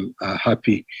us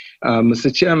happy.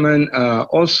 Mr. Chairman,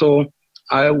 also,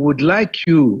 I would like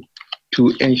you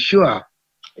to ensure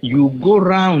you go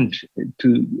round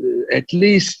to at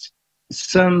least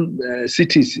some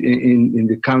cities in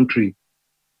the country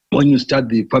when you start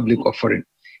the public offering.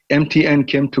 MTN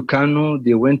came to Kano,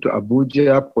 they went to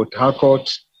Abuja, Port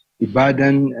Harcourt,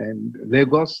 Ibadan, and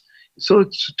Lagos. So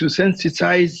to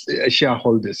sensitize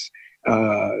shareholders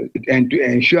and to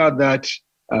ensure that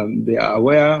they are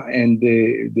aware and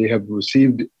they have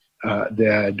received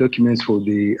their documents for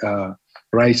the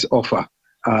rice offer.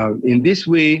 In this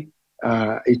way,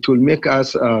 it will make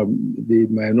us, the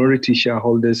minority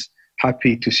shareholders,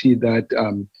 happy to see that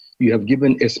you have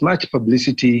given as much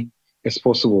publicity as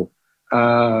possible.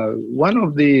 One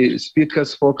of the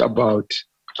speakers spoke about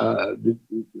the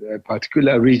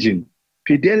particular region.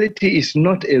 Fidelity is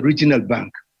not a regional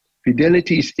bank.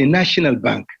 Fidelity is a national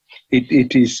bank.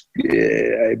 It is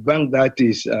a bank that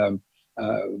is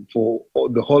for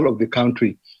the whole of the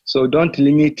country. So don't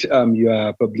limit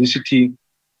your publicity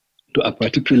to a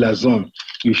particular zone.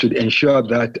 You should ensure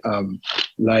that,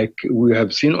 like we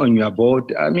have seen on your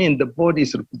board, I mean, the board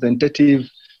is representative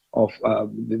of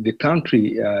the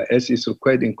country as is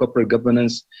required in corporate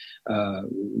governance.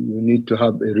 You need to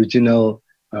have a regional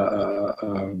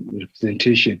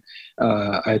representation.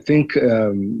 I think,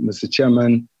 Mr.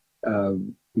 Chairman,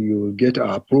 you will get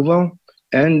our approval.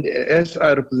 And as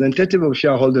a representative of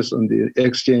shareholders on the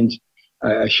exchange,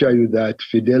 I assure you that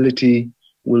Fidelity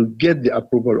will get the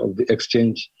approval of the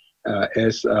exchange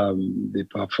as the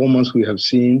performance we have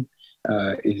seen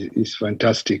is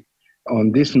fantastic.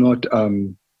 On this note,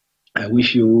 I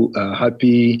wish you a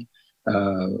happy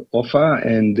offer,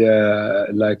 and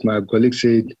like my colleague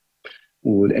said,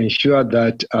 we will ensure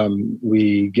that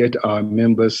we get our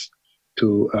members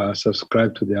to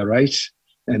subscribe to their rights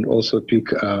and also pick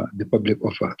the public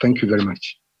offer. Thank you very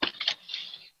much.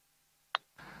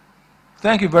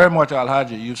 Thank you very much,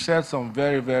 Alhaji. You said some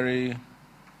very, very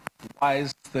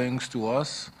wise things to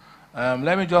us.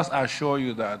 Let me just assure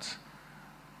you that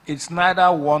it's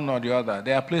neither one nor the other.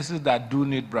 There are places that do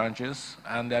need branches,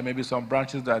 and there may be some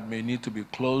branches that may need to be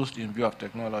closed in view of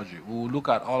technology. We will look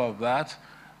at all of that.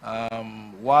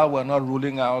 While we're not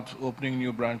ruling out opening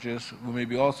new branches, we may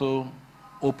be also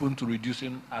open to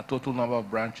reducing our total number of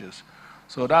branches.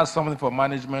 So that's something for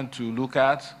management to look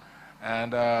at.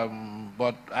 And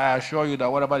but I assure you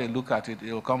that whatever they look at, it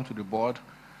will come to the board.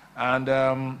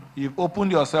 And you've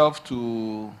opened yourself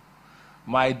to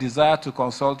my desire to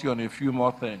consult you on a few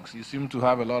more things. You seem to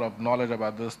have a lot of knowledge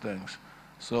about those things.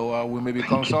 So we may be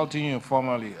consulting you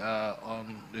informally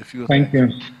on a few things. Thank you.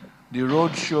 The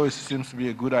road show seems to be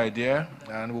a good idea,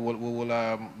 and we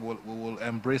will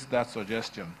embrace that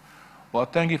suggestion.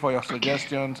 But thank you for your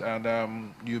suggestions,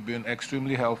 and you've been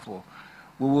extremely helpful.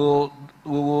 We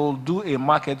will do a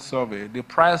market survey. The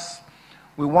price,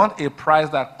 we want a price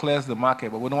that clears the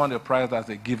market, but we don't want a price that's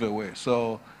a giveaway.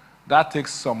 So that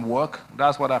takes some work.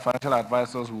 That's what our financial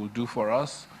advisors will do for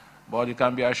us. But you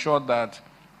can be assured that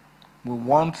we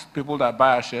want people that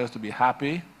buy our shares to be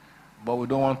happy, but we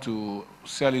don't want to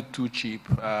sell it too cheap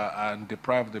and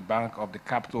deprive the bank of the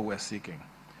capital we're seeking.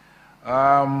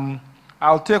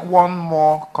 I'll take one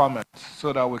more comment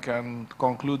so that we can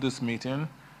conclude this meeting.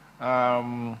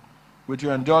 With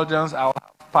your indulgence, I'll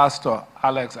have Pastor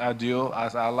Alex Adio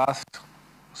as our last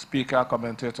speaker,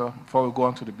 commentator, before we go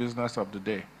on to the business of the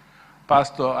day.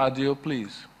 Pastor Adio,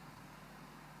 please.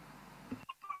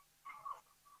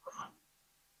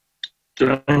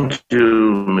 Thank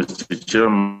you, Mr.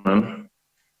 Chairman,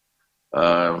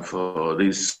 for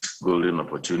this golden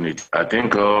opportunity. I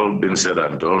think all being said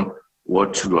and done,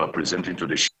 what we are presenting to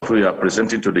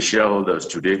the shareholders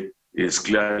today is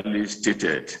clearly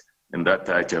stated in that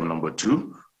item number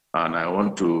 2, and I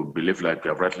want to believe, like you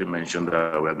have rightly mentioned,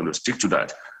 that we're going to stick to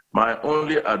that. My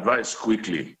only advice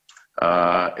quickly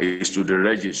is to the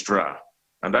registrar,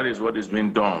 and that is what is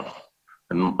being done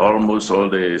in almost all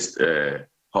the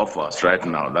offers right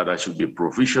now, that there should be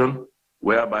provision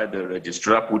whereby the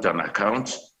registrar put an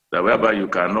account, that whereby you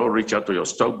cannot reach out to your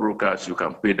stockbrokers, you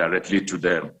can pay directly to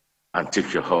them and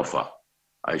take your offer.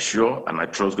 I sure and I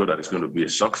trust God that it's going to be a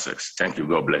success. Thank you.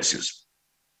 God bless you.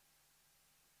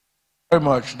 Very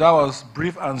much. That was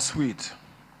brief and sweet.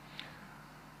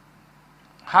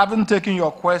 Having taken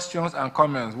your questions and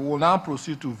comments, we will now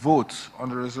proceed to vote on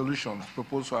the resolutions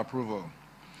proposed for approval.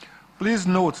 Please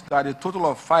note that a total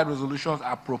of 5 resolutions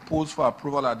are proposed for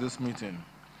approval at this meeting.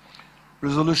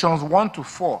 Resolutions 1 to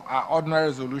 4 are ordinary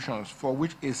resolutions for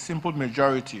which a simple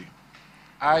majority,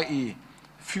 i.e.,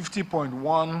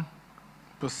 50.1%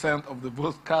 of the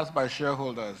votes cast by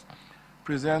shareholders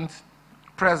present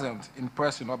in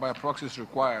person or by proxy is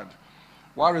required,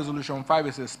 while Resolution 5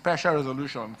 is a special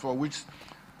resolution for which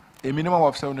a minimum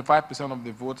of 75% of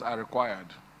the votes are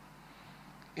required.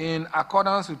 In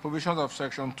accordance with provisions of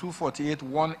Section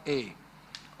 248(1)A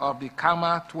of the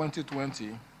CAMA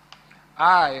 2020,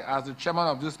 I, as the chairman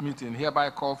of this meeting, hereby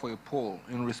call for a poll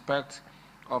in respect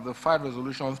of the 5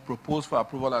 resolutions proposed for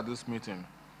approval at this meeting.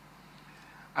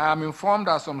 I am informed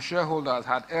that some shareholders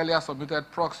had earlier submitted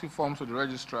proxy forms to the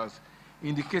registrars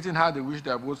indicating how they wish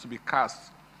their votes to be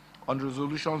cast on the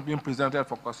resolutions being presented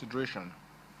for consideration.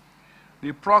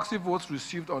 The proxy votes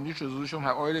received on each resolution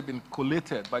have already been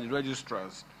collated by the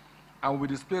registrars and will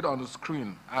be displayed on the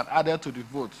screen and added to the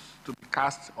votes to be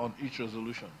cast on each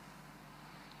resolution.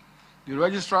 The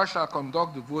registrar shall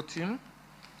conduct the voting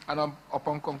and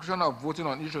upon conclusion of voting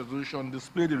on each resolution,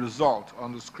 display the result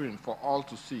on the screen for all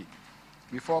to see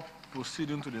before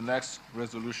proceeding to the next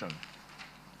resolution.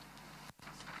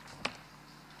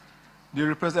 The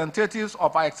representatives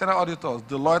of our external auditors,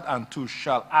 Deloitte and Touche,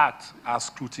 shall act as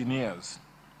scrutineers.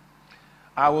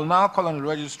 I will now call on the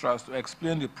registrars to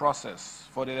explain the process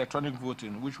for the electronic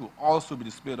voting, which will also be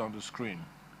displayed on the screen.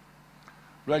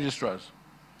 Registrars.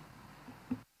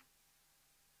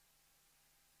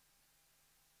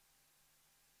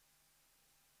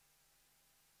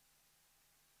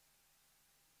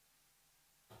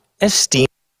 Esteemed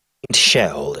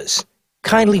shareholders,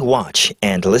 kindly watch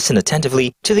and listen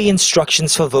attentively to the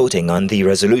instructions for voting on the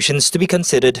resolutions to be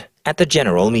considered at the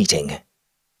general meeting.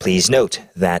 Please note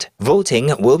that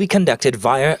voting will be conducted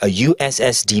via a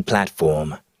USSD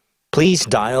platform. Please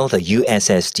dial the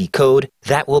USSD code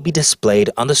that will be displayed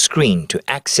on the screen to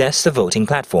access the voting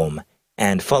platform,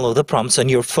 and follow the prompts on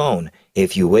your phone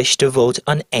if you wish to vote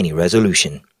on any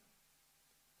resolution.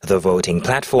 The voting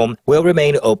platform will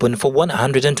remain open for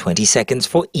 120 seconds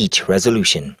for each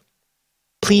resolution.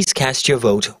 Please cast your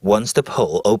vote once the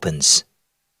poll opens.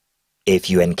 If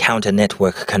you encounter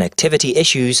network connectivity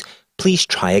issues, please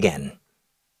try again.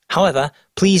 However,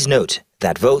 please note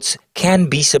that votes can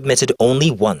be submitted only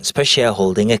once per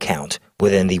shareholding account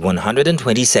within the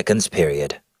 120 seconds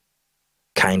period.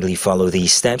 Kindly follow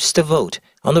these steps to vote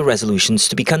on the resolutions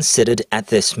to be considered at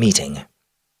this meeting.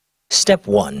 Step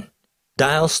 1.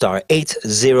 Dial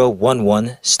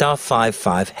 *8011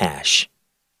 *55#.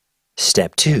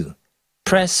 Step 2.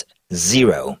 Press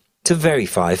 0 to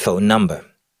verify phone number.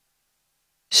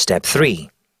 Step 3.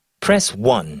 Press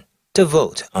 1 to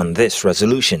vote on this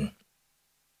resolution.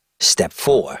 Step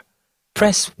 4.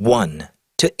 Press 1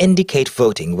 to indicate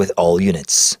voting with all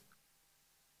units.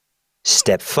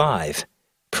 Step 5.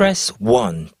 Press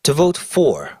 1 to vote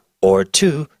for or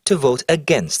 2 to vote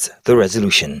against the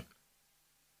resolution.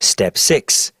 Step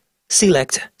 6.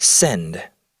 Select Send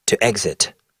to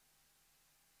exit.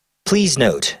 Please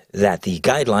note that the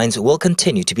guidelines will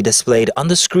continue to be displayed on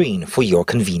the screen for your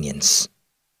convenience.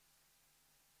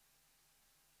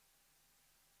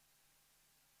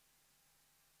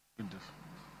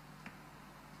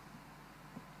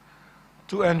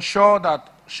 To ensure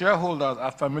that shareholders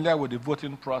are familiar with the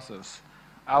voting process,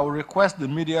 I will request the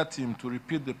media team to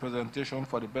repeat the presentation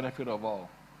for the benefit of all.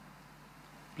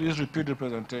 Please repeat the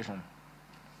presentation.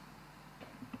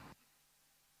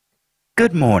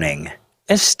 Good morning,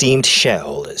 esteemed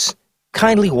shareholders.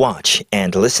 Kindly watch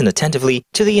and listen attentively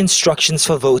to the instructions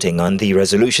for voting on the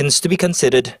resolutions to be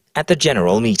considered at the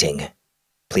general meeting.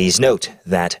 Please note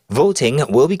that voting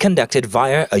will be conducted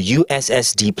via a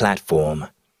USSD platform.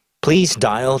 Please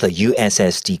dial the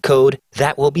USSD code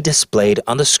that will be displayed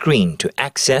on the screen to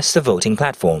access the voting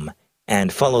platform,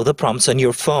 and follow the prompts on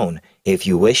your phone if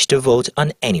you wish to vote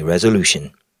on any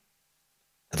resolution.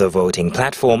 The voting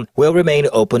platform will remain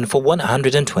open for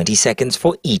 120 seconds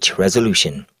for each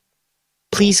resolution.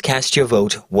 Please cast your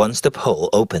vote once the poll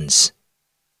opens.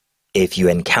 If you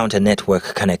encounter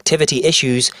network connectivity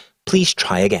issues, please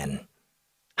try again.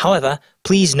 However,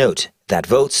 please note that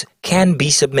votes can be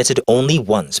submitted only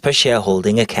once per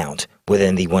shareholding account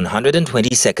within the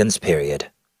 120 seconds period.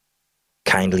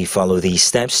 Kindly follow these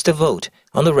steps to vote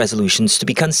on the resolutions to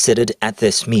be considered at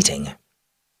this meeting.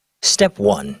 Step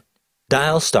 1.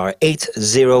 Dial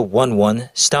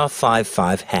 *8011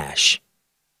 *55#.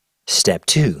 Step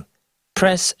 2.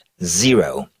 Press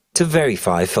 0 to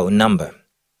verify phone number.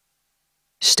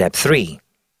 Step 3.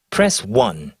 Press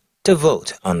 1 to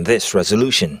vote on this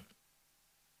resolution.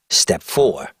 Step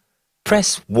 4.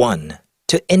 Press 1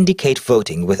 to indicate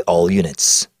voting with all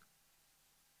units.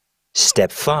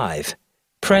 Step 5.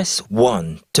 Press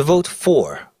 1 to vote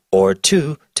for or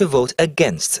 2 to vote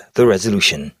against the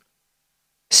resolution.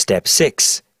 Step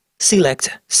 6.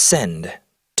 Select Send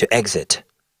to exit.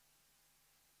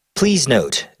 Please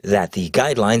note that the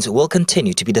guidelines will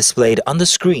continue to be displayed on the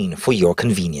screen for your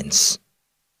convenience.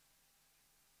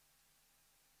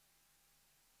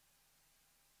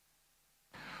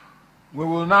 We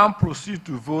will now proceed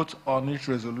to vote on each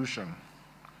resolution.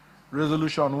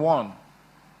 Resolution 1. Do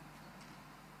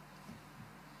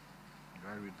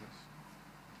I read this?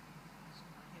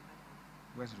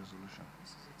 Where's the resolution?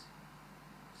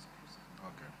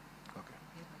 Okay.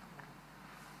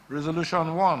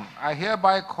 Resolution 1. I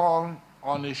hereby call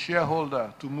on a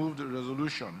shareholder to move the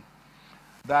resolution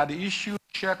that the issued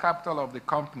share capital of the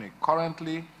company,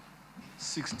 currently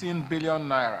 16 billion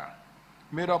naira,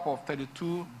 made up of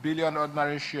 32 billion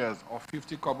ordinary shares of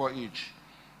 50 kobo each,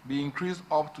 be increased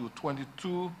up to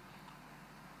 22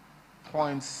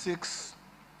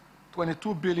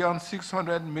 billion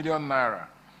 600 million naira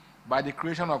by the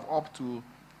creation of up to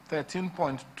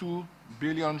 13.2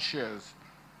 billion shares,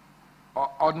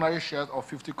 or ordinary shares of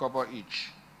 50 kobo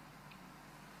each.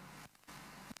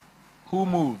 Who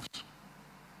moves?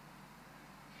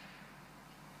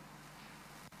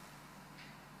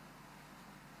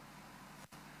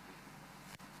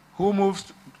 Who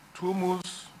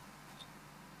moves?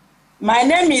 My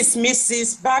name is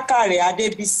Mrs. Bakare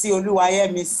Adebisi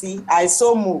Oluwayemisi. I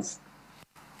so move.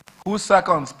 Who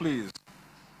seconds, please?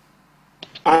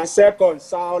 I second.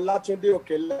 Sao Latunde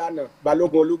Okelana.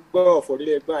 Balogun Olugbo of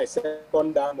Orile-Egbon. I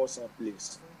second that motion,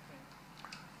 please.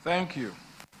 Thank you.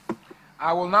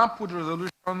 I will now put the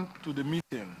resolution to the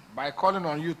meeting by calling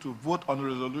on you to vote on the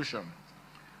resolution.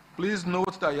 Please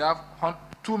note that you have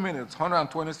 2 minutes,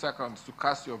 120 seconds to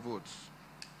cast your votes.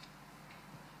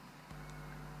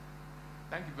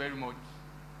 Thank you very much.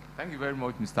 Thank you very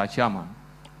much, Mr. Chairman.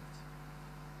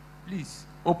 Please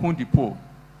open the poll.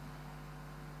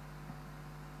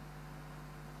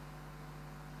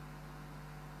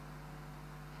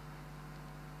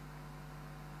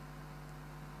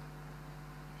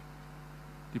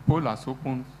 The poll has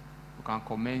opened. You can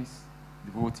commence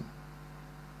the voting.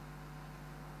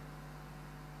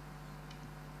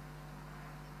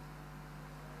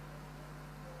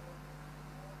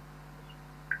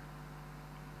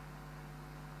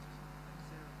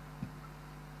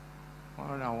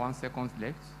 And 1 second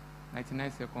left,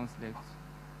 99 seconds left.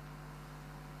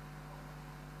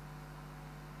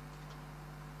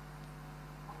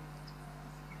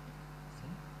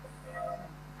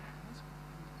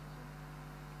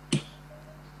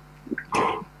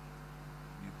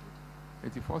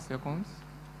 $84 seconds,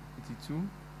 82,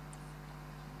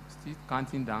 still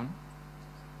counting down.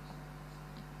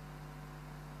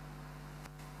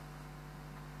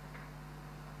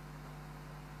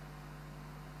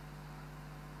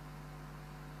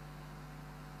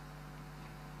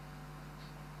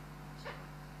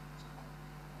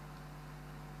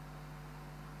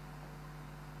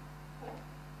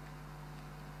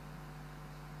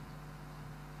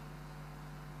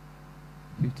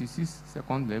 56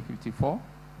 seconds left, 54.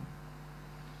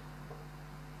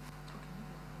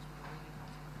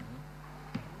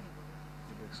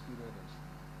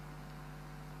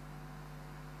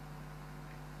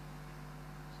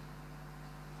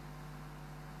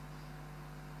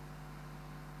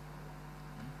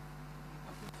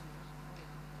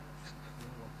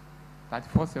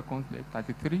 Thirty-4 seconds left,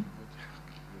 33.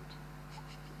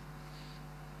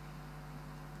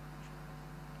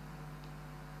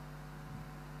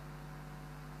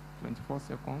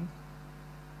 Seconds.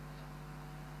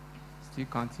 Still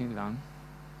counting down.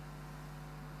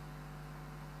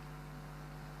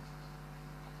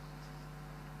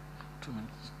 Two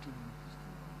minutes.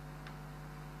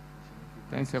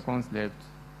 10 seconds left.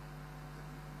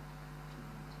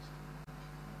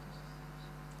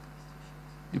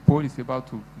 The poll is about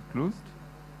to be closed.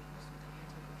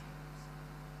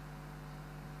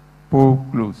 Poll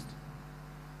closed.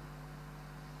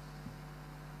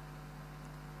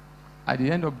 At the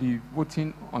end of the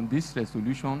voting on this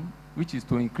resolution, which is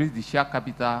to increase the share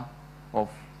capital of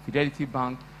Fidelity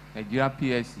Bank Nigeria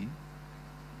PLC,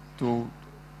 to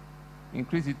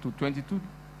increase it to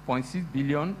 22.6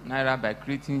 billion naira by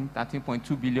creating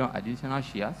 13.2 billion additional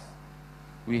shares,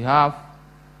 we have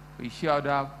a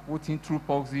shareholder voting through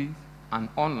proxy and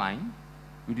online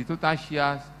with the total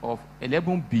shares of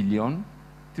 11 billion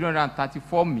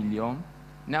 334 million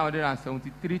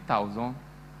 973,000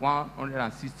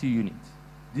 160 units.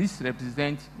 This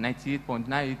represents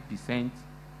 98.98%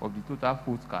 of the total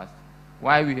votes cast,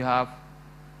 while we have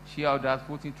shareholders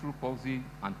voting through proxy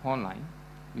and online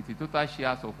with the total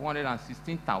shares of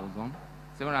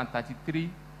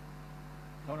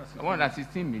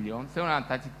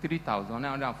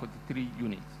 116,733,943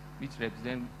 units, which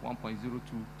represent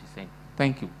 1.02%.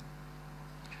 Thank you.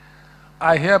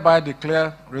 I hereby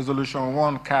declare Resolution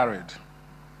 1 carried.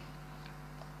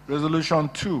 Resolution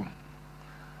 2.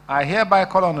 I hereby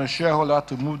call on a shareholder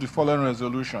to move the following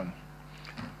resolution: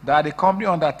 that the company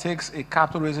undertakes a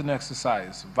capital raising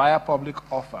exercise via public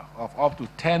offer of up to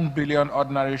 10 billion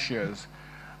ordinary shares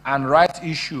and rights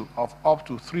issue of up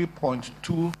to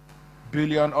 3.2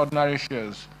 billion ordinary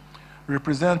shares,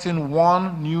 representing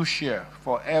 1 new share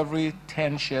for every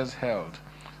 10 shares held,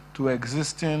 to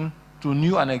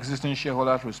new and existing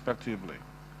shareholders respectively.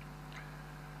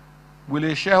 Will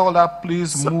a shareholder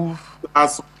please move?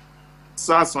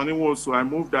 Sir Sonny Wosu, I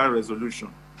move that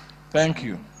resolution. Thank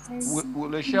you.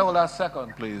 Will a shareholder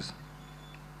second, please?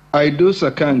 I do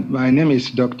second. My name is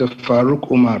Dr.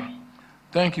 Farouk Umar.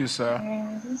 Thank you, sir.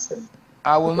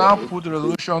 I will now put the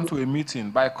resolution to a meeting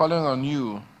by calling on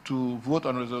you to vote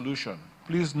on resolution.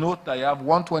 Please note that you have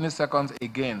 120 seconds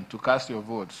again to cast your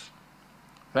votes.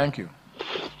 Thank you.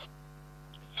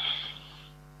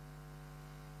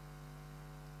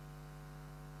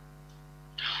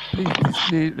 Please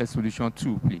display resolution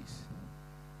 2, please.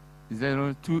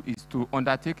 02 is to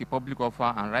undertake a public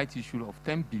offer and right issue of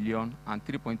 10 billion and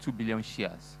 3.2 billion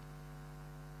shares.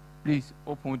 Please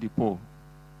open the poll.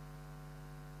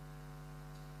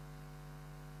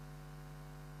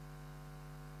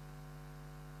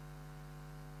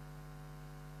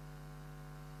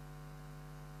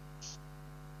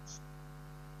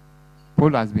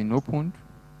 Poll has been opened.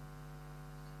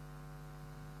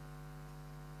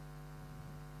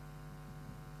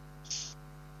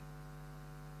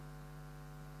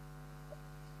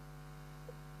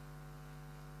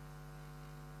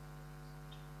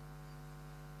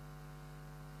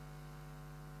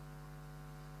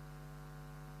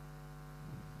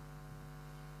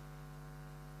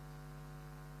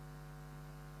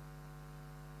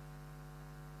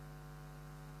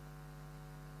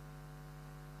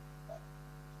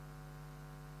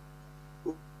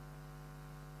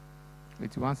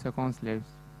 With 1 second left.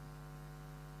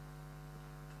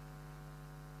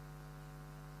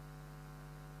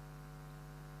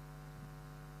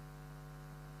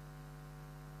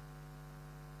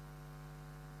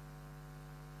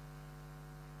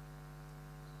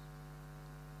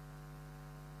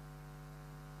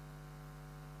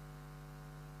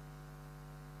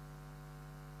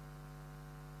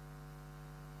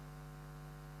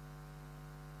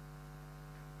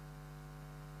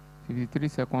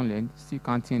 Seconds left, still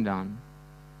counting down.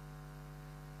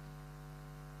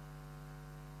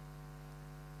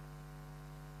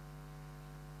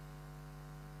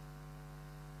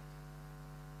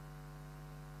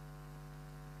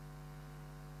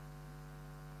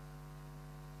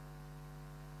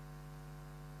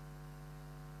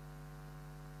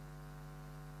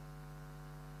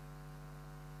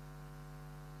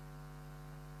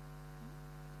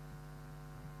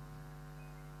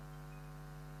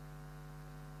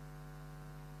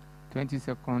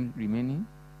 Seconds remaining.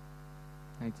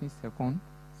 19 seconds,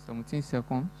 17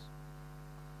 seconds.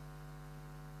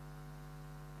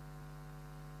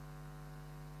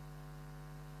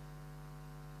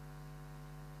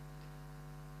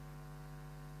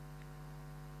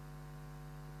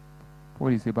 Poll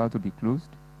is about to be closed.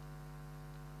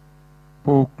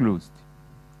 Poll closed.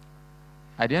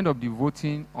 At the end of the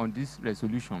voting on this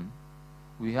resolution,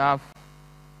 we have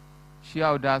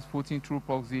shareholders voting through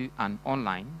proxy and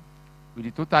online with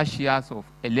the total shares of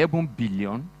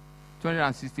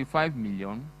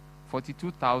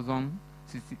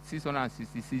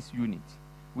 11,265,042,666 units,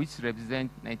 which represent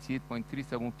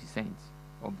 98.37%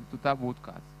 of the total vote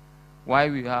cast, while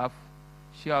we have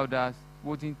shareholders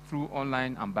voting through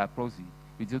online and by proxy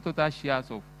with the total shares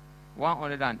of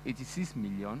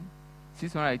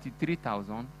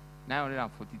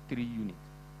 186,683,943 units,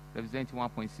 representing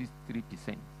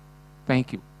 1.63%.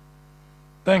 Thank you.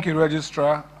 Thank you,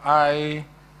 Registrar. I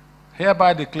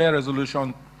hereby declare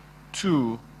Resolution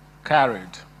 2 carried.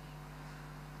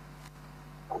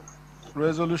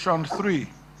 Resolution 3,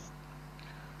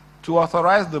 to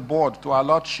authorize the board to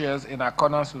allot shares in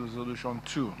accordance with Resolution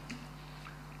 2.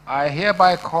 I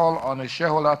hereby call on a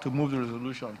shareholder to move the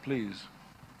resolution, please.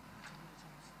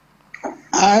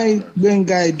 I,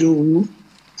 Benga Idowu,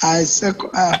 I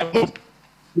support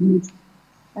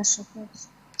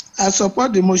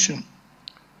the motion.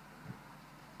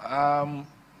 I'm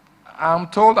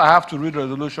told I have to read the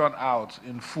resolution out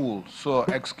in full, so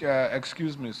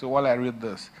excuse me. So while I read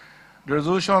this, the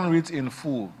resolution reads in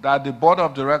full that the board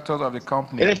of directors of the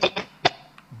company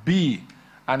be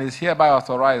and is hereby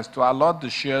authorized to allot the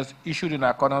shares issued in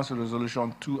accordance with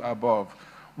Resolution 2 above,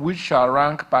 which shall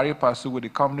rank pari passu with the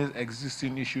company's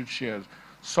existing issued shares,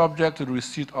 subject to the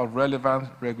receipt of relevant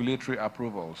regulatory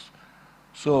approvals.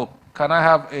 So, can I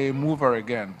have a mover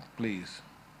again, please?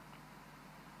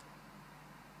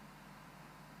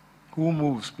 Who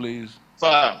moves, please?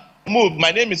 Move.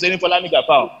 My name is Enifolami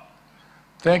Gafao.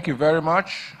 Thank you very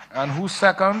much. And who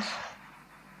seconds?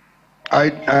 I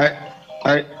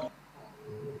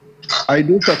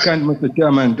do second, Mr.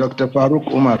 Chairman, Dr. Farouk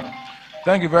Umar.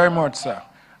 Thank you very much, sir.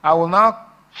 I will now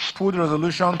put the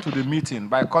resolution to the meeting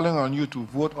by calling on you to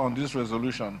vote on this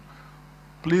resolution.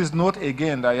 Please note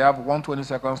again that you have 120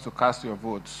 seconds to cast your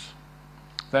votes.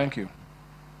 Thank you.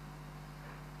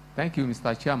 Thank you,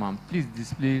 Mr. Chairman. Please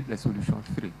display Resolution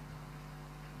 3.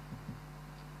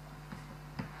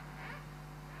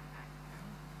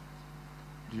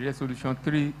 The Resolution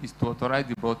 3 is to authorize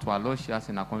the board to allot shares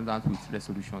in accordance with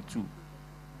Resolution 2.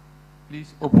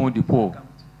 Please open the poll.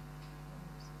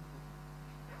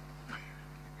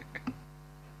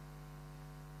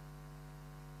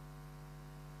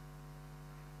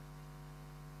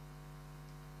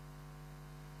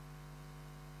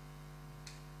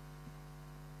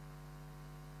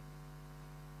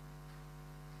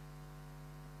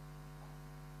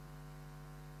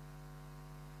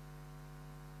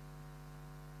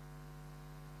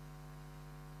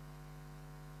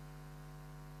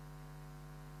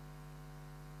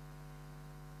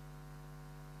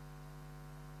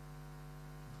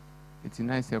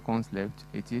 Nine seconds left.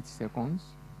 88 seconds.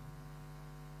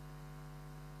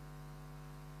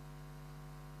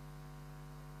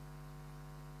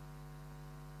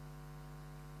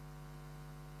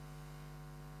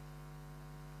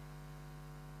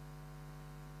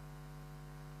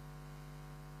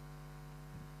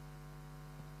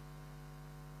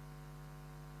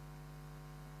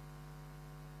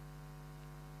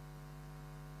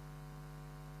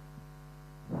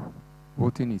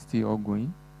 Voting is still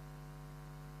ongoing.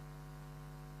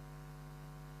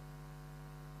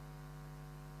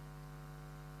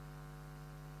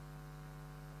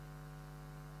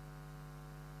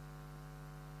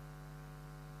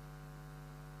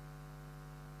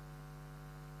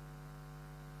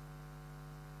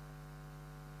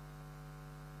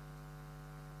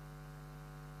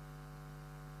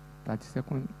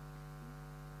 Seconds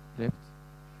left.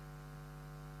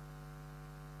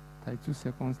 32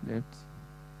 seconds left.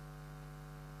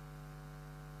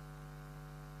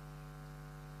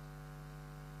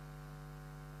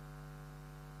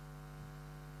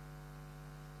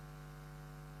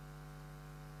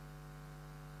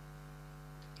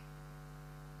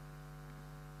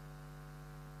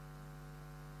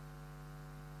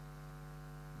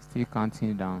 Still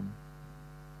counting down.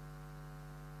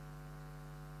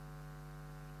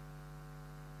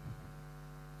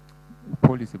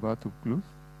 Poll is about to close.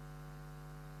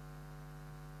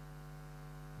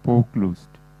 Poll closed.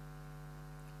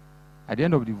 At the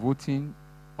end of the voting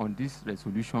on this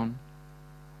resolution,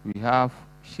 we have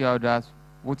shareholders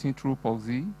voting through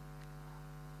proxy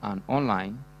and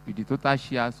online with the total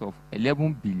shares of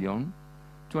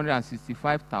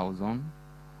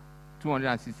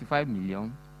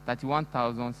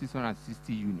 265,265,031,660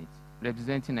 units,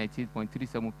 representing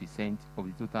 98.37% of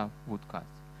the total vote cast.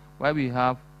 While we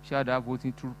have shareholder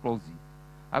voting through proxy,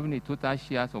 having a total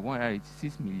shares of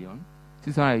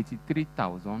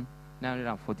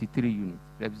 186,683,943 units,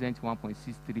 representing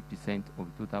 1.63% of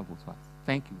the total vote cast.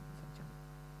 Thank you, Mr.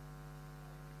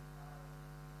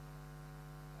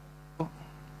 Chairman.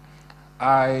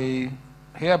 I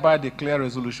hereby declare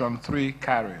Resolution 3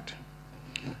 carried.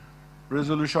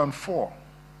 Resolution 4,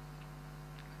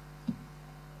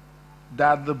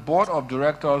 that the Board of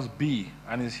Directors be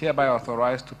and is hereby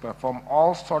authorized to perform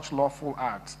all such lawful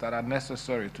acts that are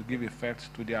necessary to give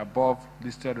effect to the above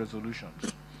listed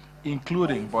resolutions,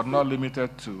 including but not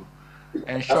limited to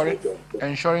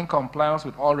ensuring compliance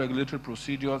with all regulatory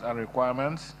procedures and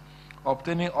requirements,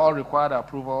 obtaining all required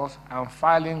approvals, and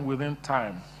filing within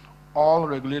time all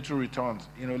regulatory returns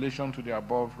in relation to the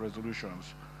above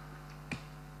resolutions.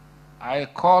 I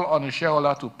call on the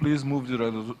shareholder to please move the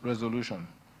resolution.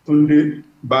 Tunde,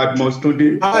 Badmus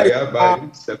Tunde, I hereby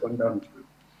second down.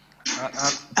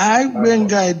 I,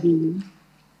 Benga Idowu,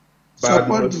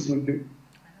 support this.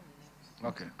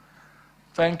 Okay.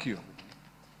 Thank you.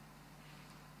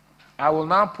 I will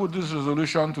now put this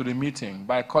resolution to the meeting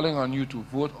by calling on you to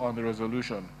vote on the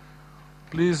resolution.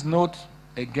 Please note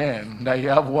again that you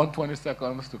have 120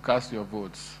 seconds to cast your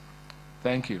votes.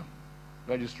 Thank you.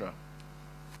 Registrar.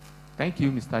 Thank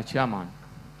you, Mr. Chairman.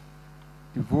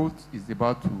 The vote is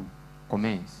about to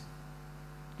commence.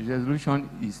 The resolution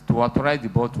is to authorize the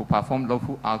board to perform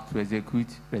lawful acts to execute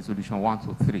Resolution 1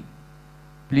 to 3.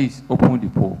 Please open the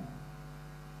poll.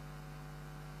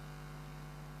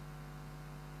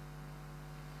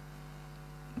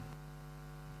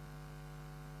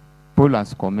 Poll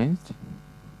has commenced.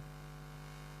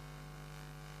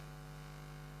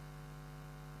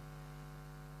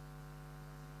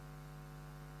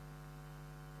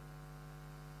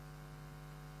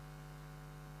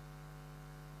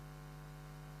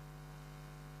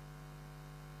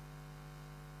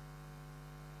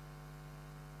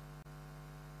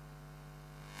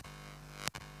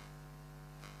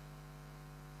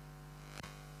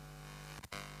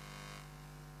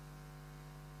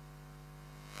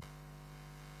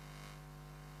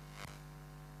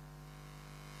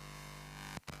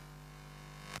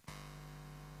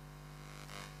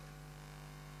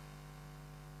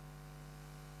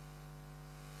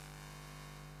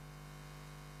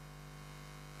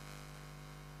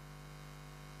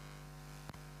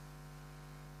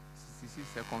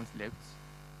 Seconds left.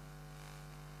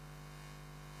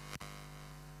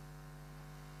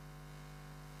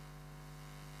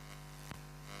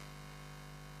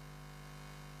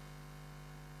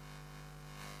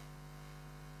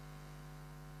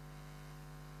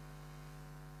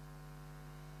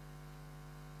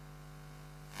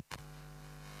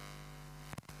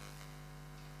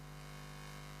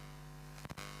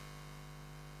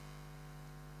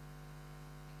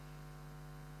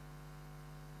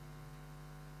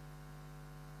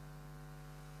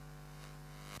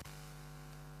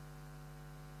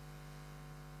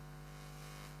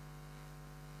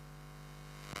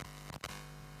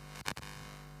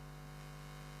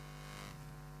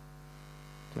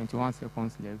 Twenty-one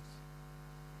seconds left.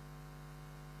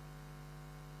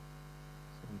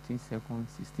 17 seconds,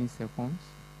 16 seconds.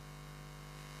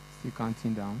 Still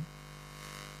counting down.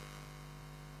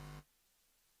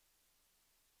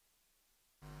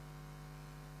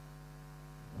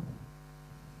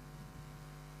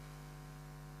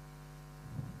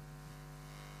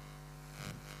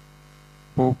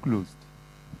 Poll closed.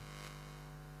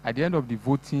 At the end of the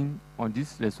voting on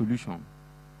this resolution,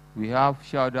 we have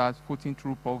shareholders voting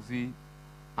through proxy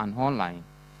and online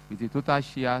with a total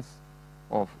shares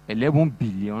of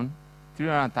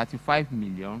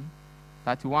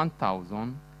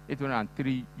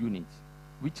 11,335,031,803 units,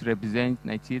 which represents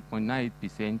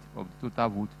 98.98% of the total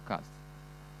vote cast.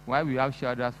 While we have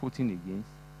shareholders voting against,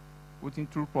 voting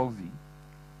through proxy,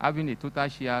 having a total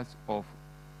shares of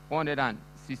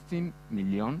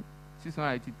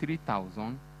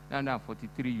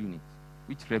 116,683,943 units,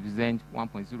 which represent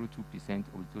 1.02% of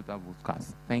the total vote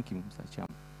cast. Thank you, Mr.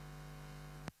 Chairman.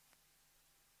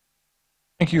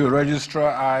 Thank you,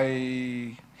 Registrar.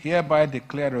 I hereby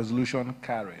declare resolution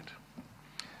carried.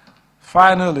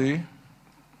 Finally,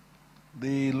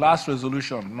 the last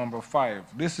resolution, number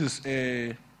 5. This is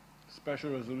a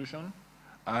special resolution,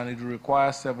 and it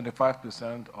requires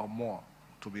 75% or more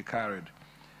to be carried.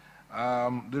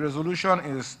 The resolution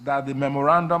is that the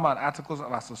Memorandum and Articles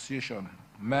of Association,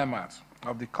 MEMAT,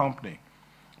 of the company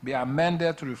be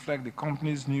amended to reflect the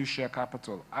company's new share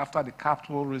capital after the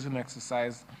capital raising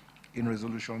exercise in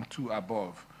Resolution 2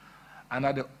 above, and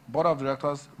that the Board of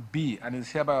Directors be and is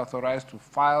hereby authorized to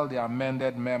file the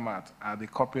amended MEMAT at the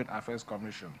Corporate Affairs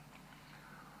Commission.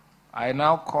 I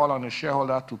now call on the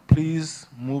shareholder to please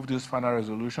move this final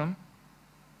resolution.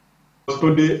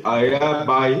 Today, I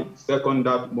hereby second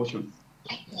that motion.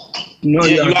 No,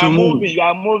 Yeah, you are move. moving. You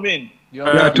are moving. You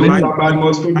are to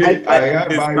move. Today, I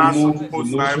hereby move the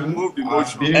Move the motion as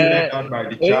motion. being read out by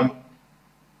the chairman.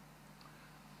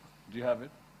 Do you have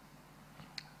it?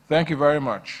 Thank you very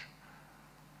much.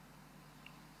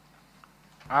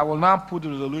 I will now put the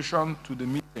resolution to the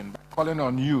meeting by calling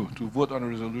on you to vote on the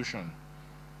resolution.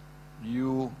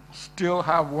 You still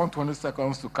have 120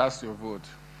 seconds to cast your vote.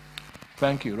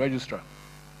 Thank you. Registrar.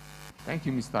 Thank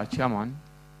you, Mr. Chairman.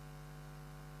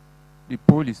 The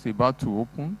poll is about to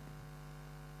open.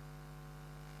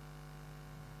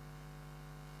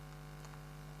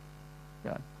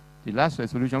 Yeah. The last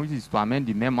resolution, which is to amend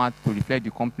the MEMAT to reflect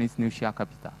the company's new share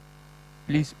capital.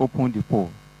 Please open the poll.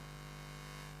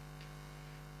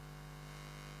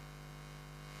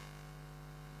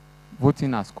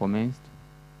 Voting has commenced.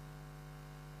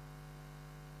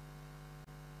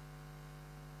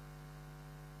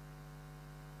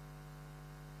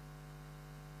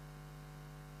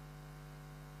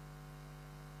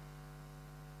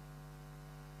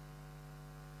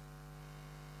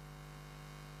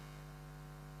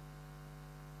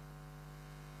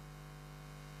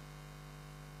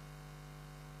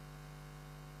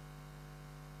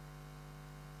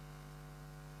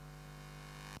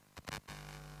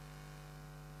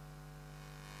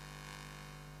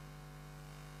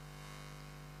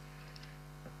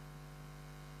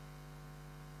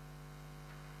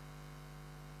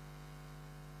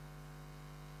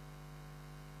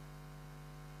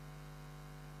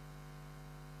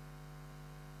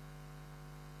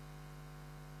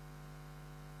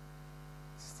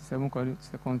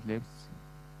 Seconds left.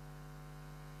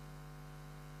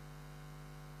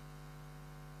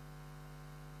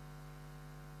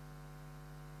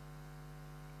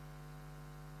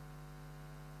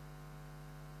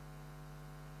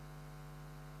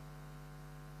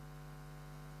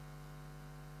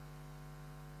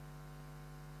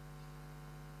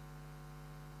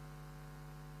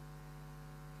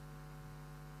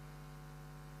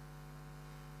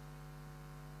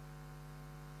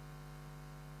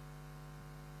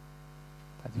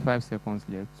 Five seconds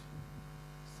left.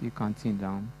 Still counting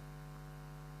down.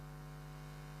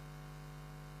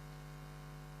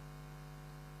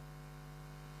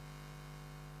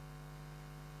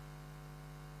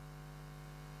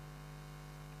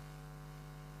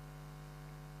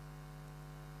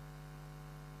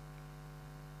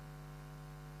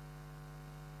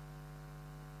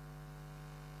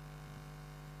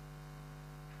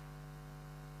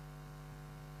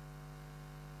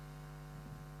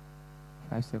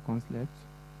 Five seconds left.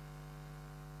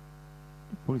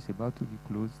 The poll is about to be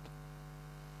closed.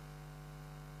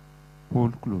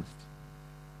 Poll closed.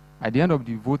 At the end of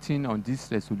the voting on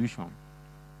this resolution,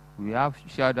 we have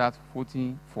shareholders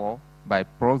voting for by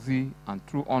proxy and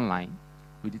through online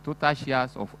with the total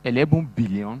shares of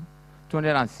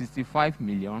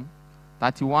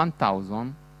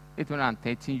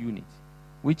 11,265,031,813 units,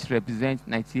 which represents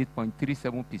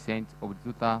 98.37% of the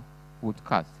total vote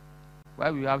cast.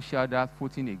 While we have shareholders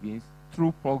voting against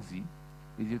through proxy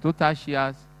with the total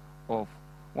shares of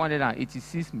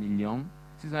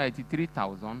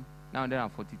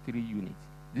 186,683,943 units.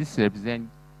 This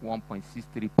represents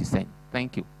 1.63%.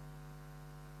 Thank you.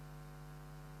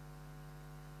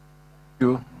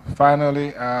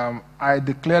 Finally, I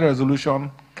declare resolution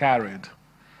carried.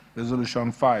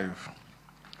 Resolution 5.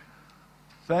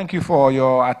 Thank you for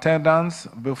your attendance.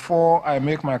 Before I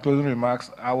make my closing remarks,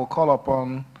 I will call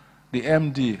upon the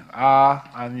MD,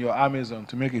 and your Amazon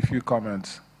to make a few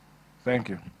comments. Thank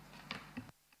you.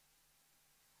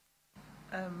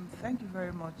 Thank you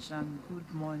very much, and good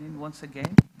morning once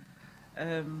again.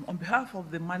 On behalf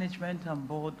of the management and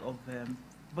board of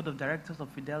directors of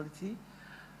Fidelity,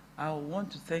 I want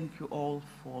to thank you all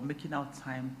for making out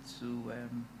time to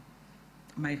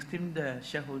my esteemed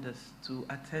shareholders to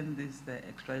attend this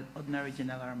extraordinary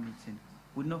general meeting.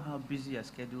 We know how busy your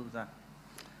schedules are.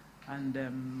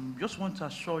 And just want to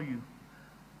assure you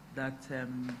that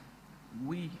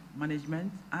we,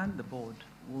 management and the board,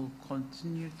 will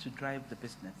continue to drive the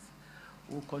business.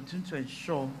 We'll continue to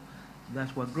ensure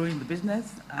that we're growing the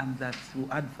business and that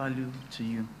we'll add value to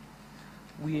you.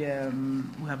 We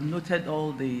have noted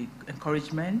all the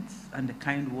encouragement and the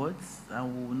kind words,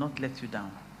 and we will not let you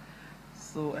down.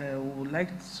 So we would like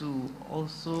to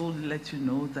also let you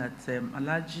know that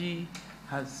Alaji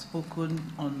has spoken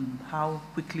on how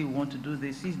quickly we want to do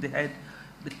this. He's the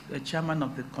chairman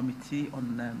of the committee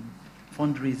on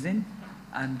fundraising,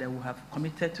 and we have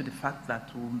committed to the fact that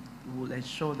we will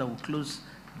ensure that we close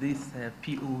this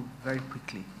PO very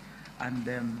quickly.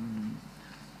 And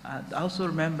I also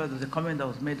remember there's a comment that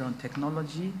was made on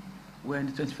technology. We're in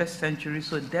the 21st century,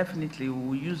 so definitely we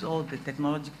will use all the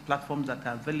technology platforms that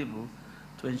are available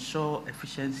to ensure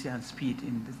efficiency and speed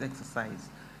in this exercise.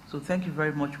 So thank you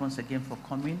very much once again for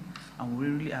coming, and we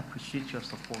really appreciate your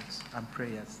support and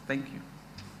prayers. Thank you.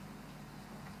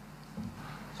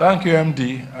 Thank you,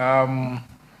 MD.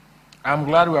 I'm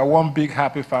glad we are one big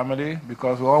happy family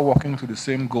because we're all working to the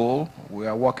same goal.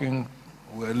 We're listening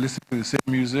to the same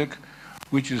music,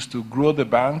 which is to grow the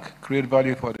bank, create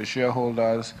value for the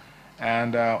shareholders,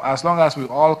 and as long as we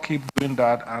all keep doing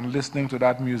that and listening to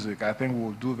that music, I think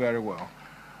we'll do very well.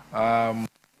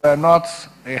 We're not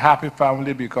a happy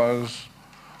family because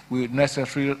we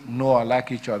necessarily know or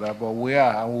like each other, but we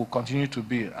are and will continue to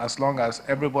be as long as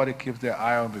everybody keeps their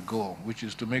eye on the goal, which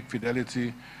is to make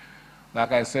Fidelity,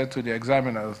 like I said to the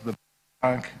examiners, the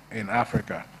bank in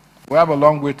Africa. We have a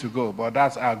long way to go, but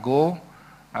that's our goal,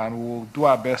 and we'll do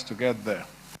our best to get there.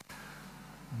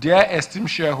 Dear esteemed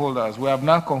shareholders, we have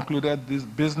now concluded this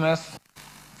business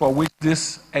for which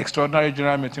this extraordinary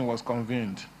general meeting was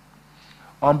convened.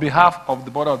 On behalf of the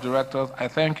Board of Directors, I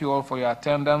thank you all for your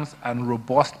attendance and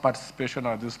robust participation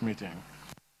at this meeting.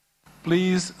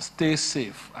 Please stay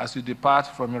safe as you depart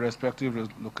from your respective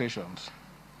locations.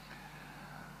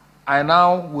 I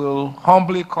now will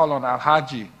humbly call on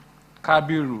Alhaji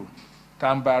Kabiru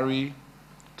Tambari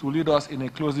to lead us in a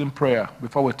closing prayer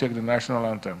before we take the national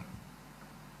anthem.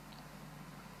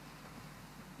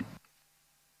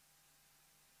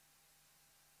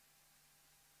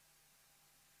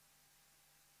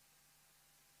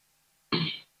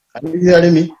 Are you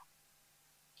hearing me?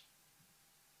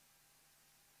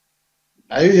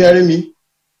 Are you hearing me?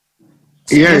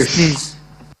 Yes, please.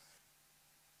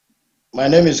 My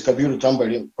name is Kabiru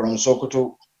Tambari from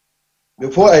Sokoto.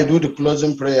 Before I do the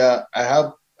closing prayer, I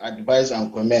have advice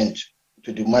and comment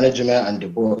to the management and the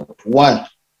board. One,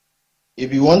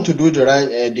 if you want to do the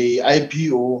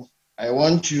IPO, I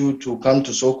want you to come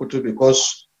to Sokoto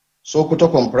because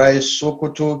Sokoto comprises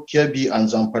Sokoto, Kebbi, and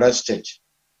Zamfara state.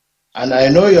 And I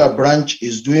know your branch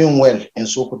is doing well in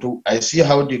Sokoto. I see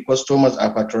how the customers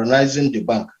are patronizing the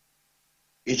bank.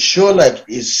 It shows like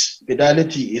its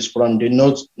Fidelity is from the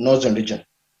northern region.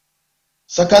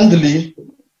 Secondly,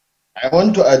 I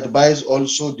want to advise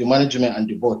also the management and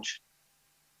the board.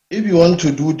 If you want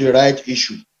to do the right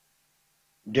issue,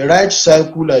 the right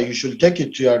circular, you should take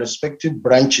it to your respective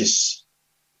branches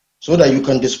so that you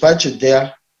can dispatch it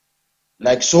there.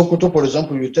 Like Sokoto, for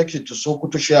example, you take it to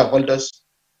Sokoto shareholders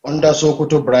under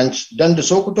Sokoto branch, then the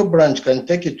Sokoto branch can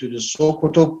take it to the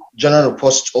Sokoto General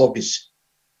Post Office.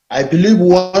 I believe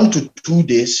 1 to 2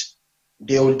 days,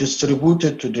 they will distribute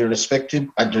it to the respective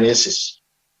addresses.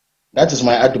 That is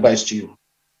my advice to you.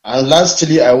 And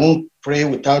lastly, I won't pray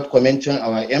without commenting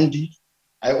our MD.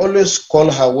 I always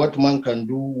call her what man can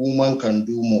do, woman can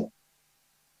do more.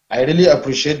 I really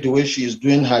appreciate the way she is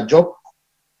doing her job.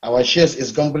 Our shares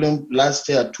is gambling last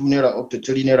year at 2 naira up to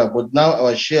 3 naira, but now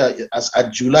our share as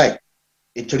at July,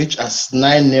 it reached as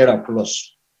 9 naira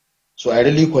plus. So I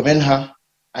really commend her,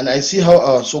 and I see how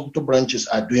our Sokoto branches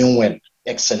are doing well,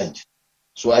 excellent.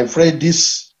 So I pray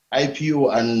this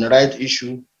IPO and right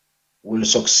issue will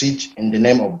succeed in the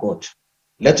name of God.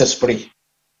 Let us pray.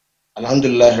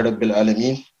 Alhamdulillah Rabbil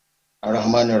Alameen,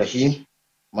 Ar-Rahman Ar-Rahim,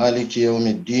 Maliki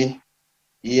Yawmiddin,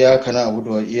 Iyaka na'budu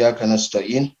wa iyaka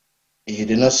nasta'in.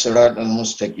 اهدنا الصراط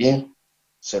المستقيم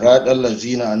صراط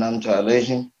الذين أنعمت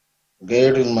عليهم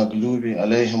غير المغلوب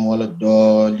عليهم ولا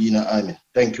الضالين آمين.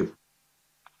 Thank you.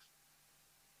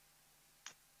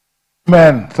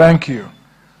 Amen. Thank you.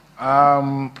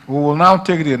 We will now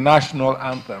take the national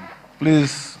anthem.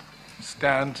 Please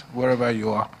stand wherever you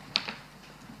are.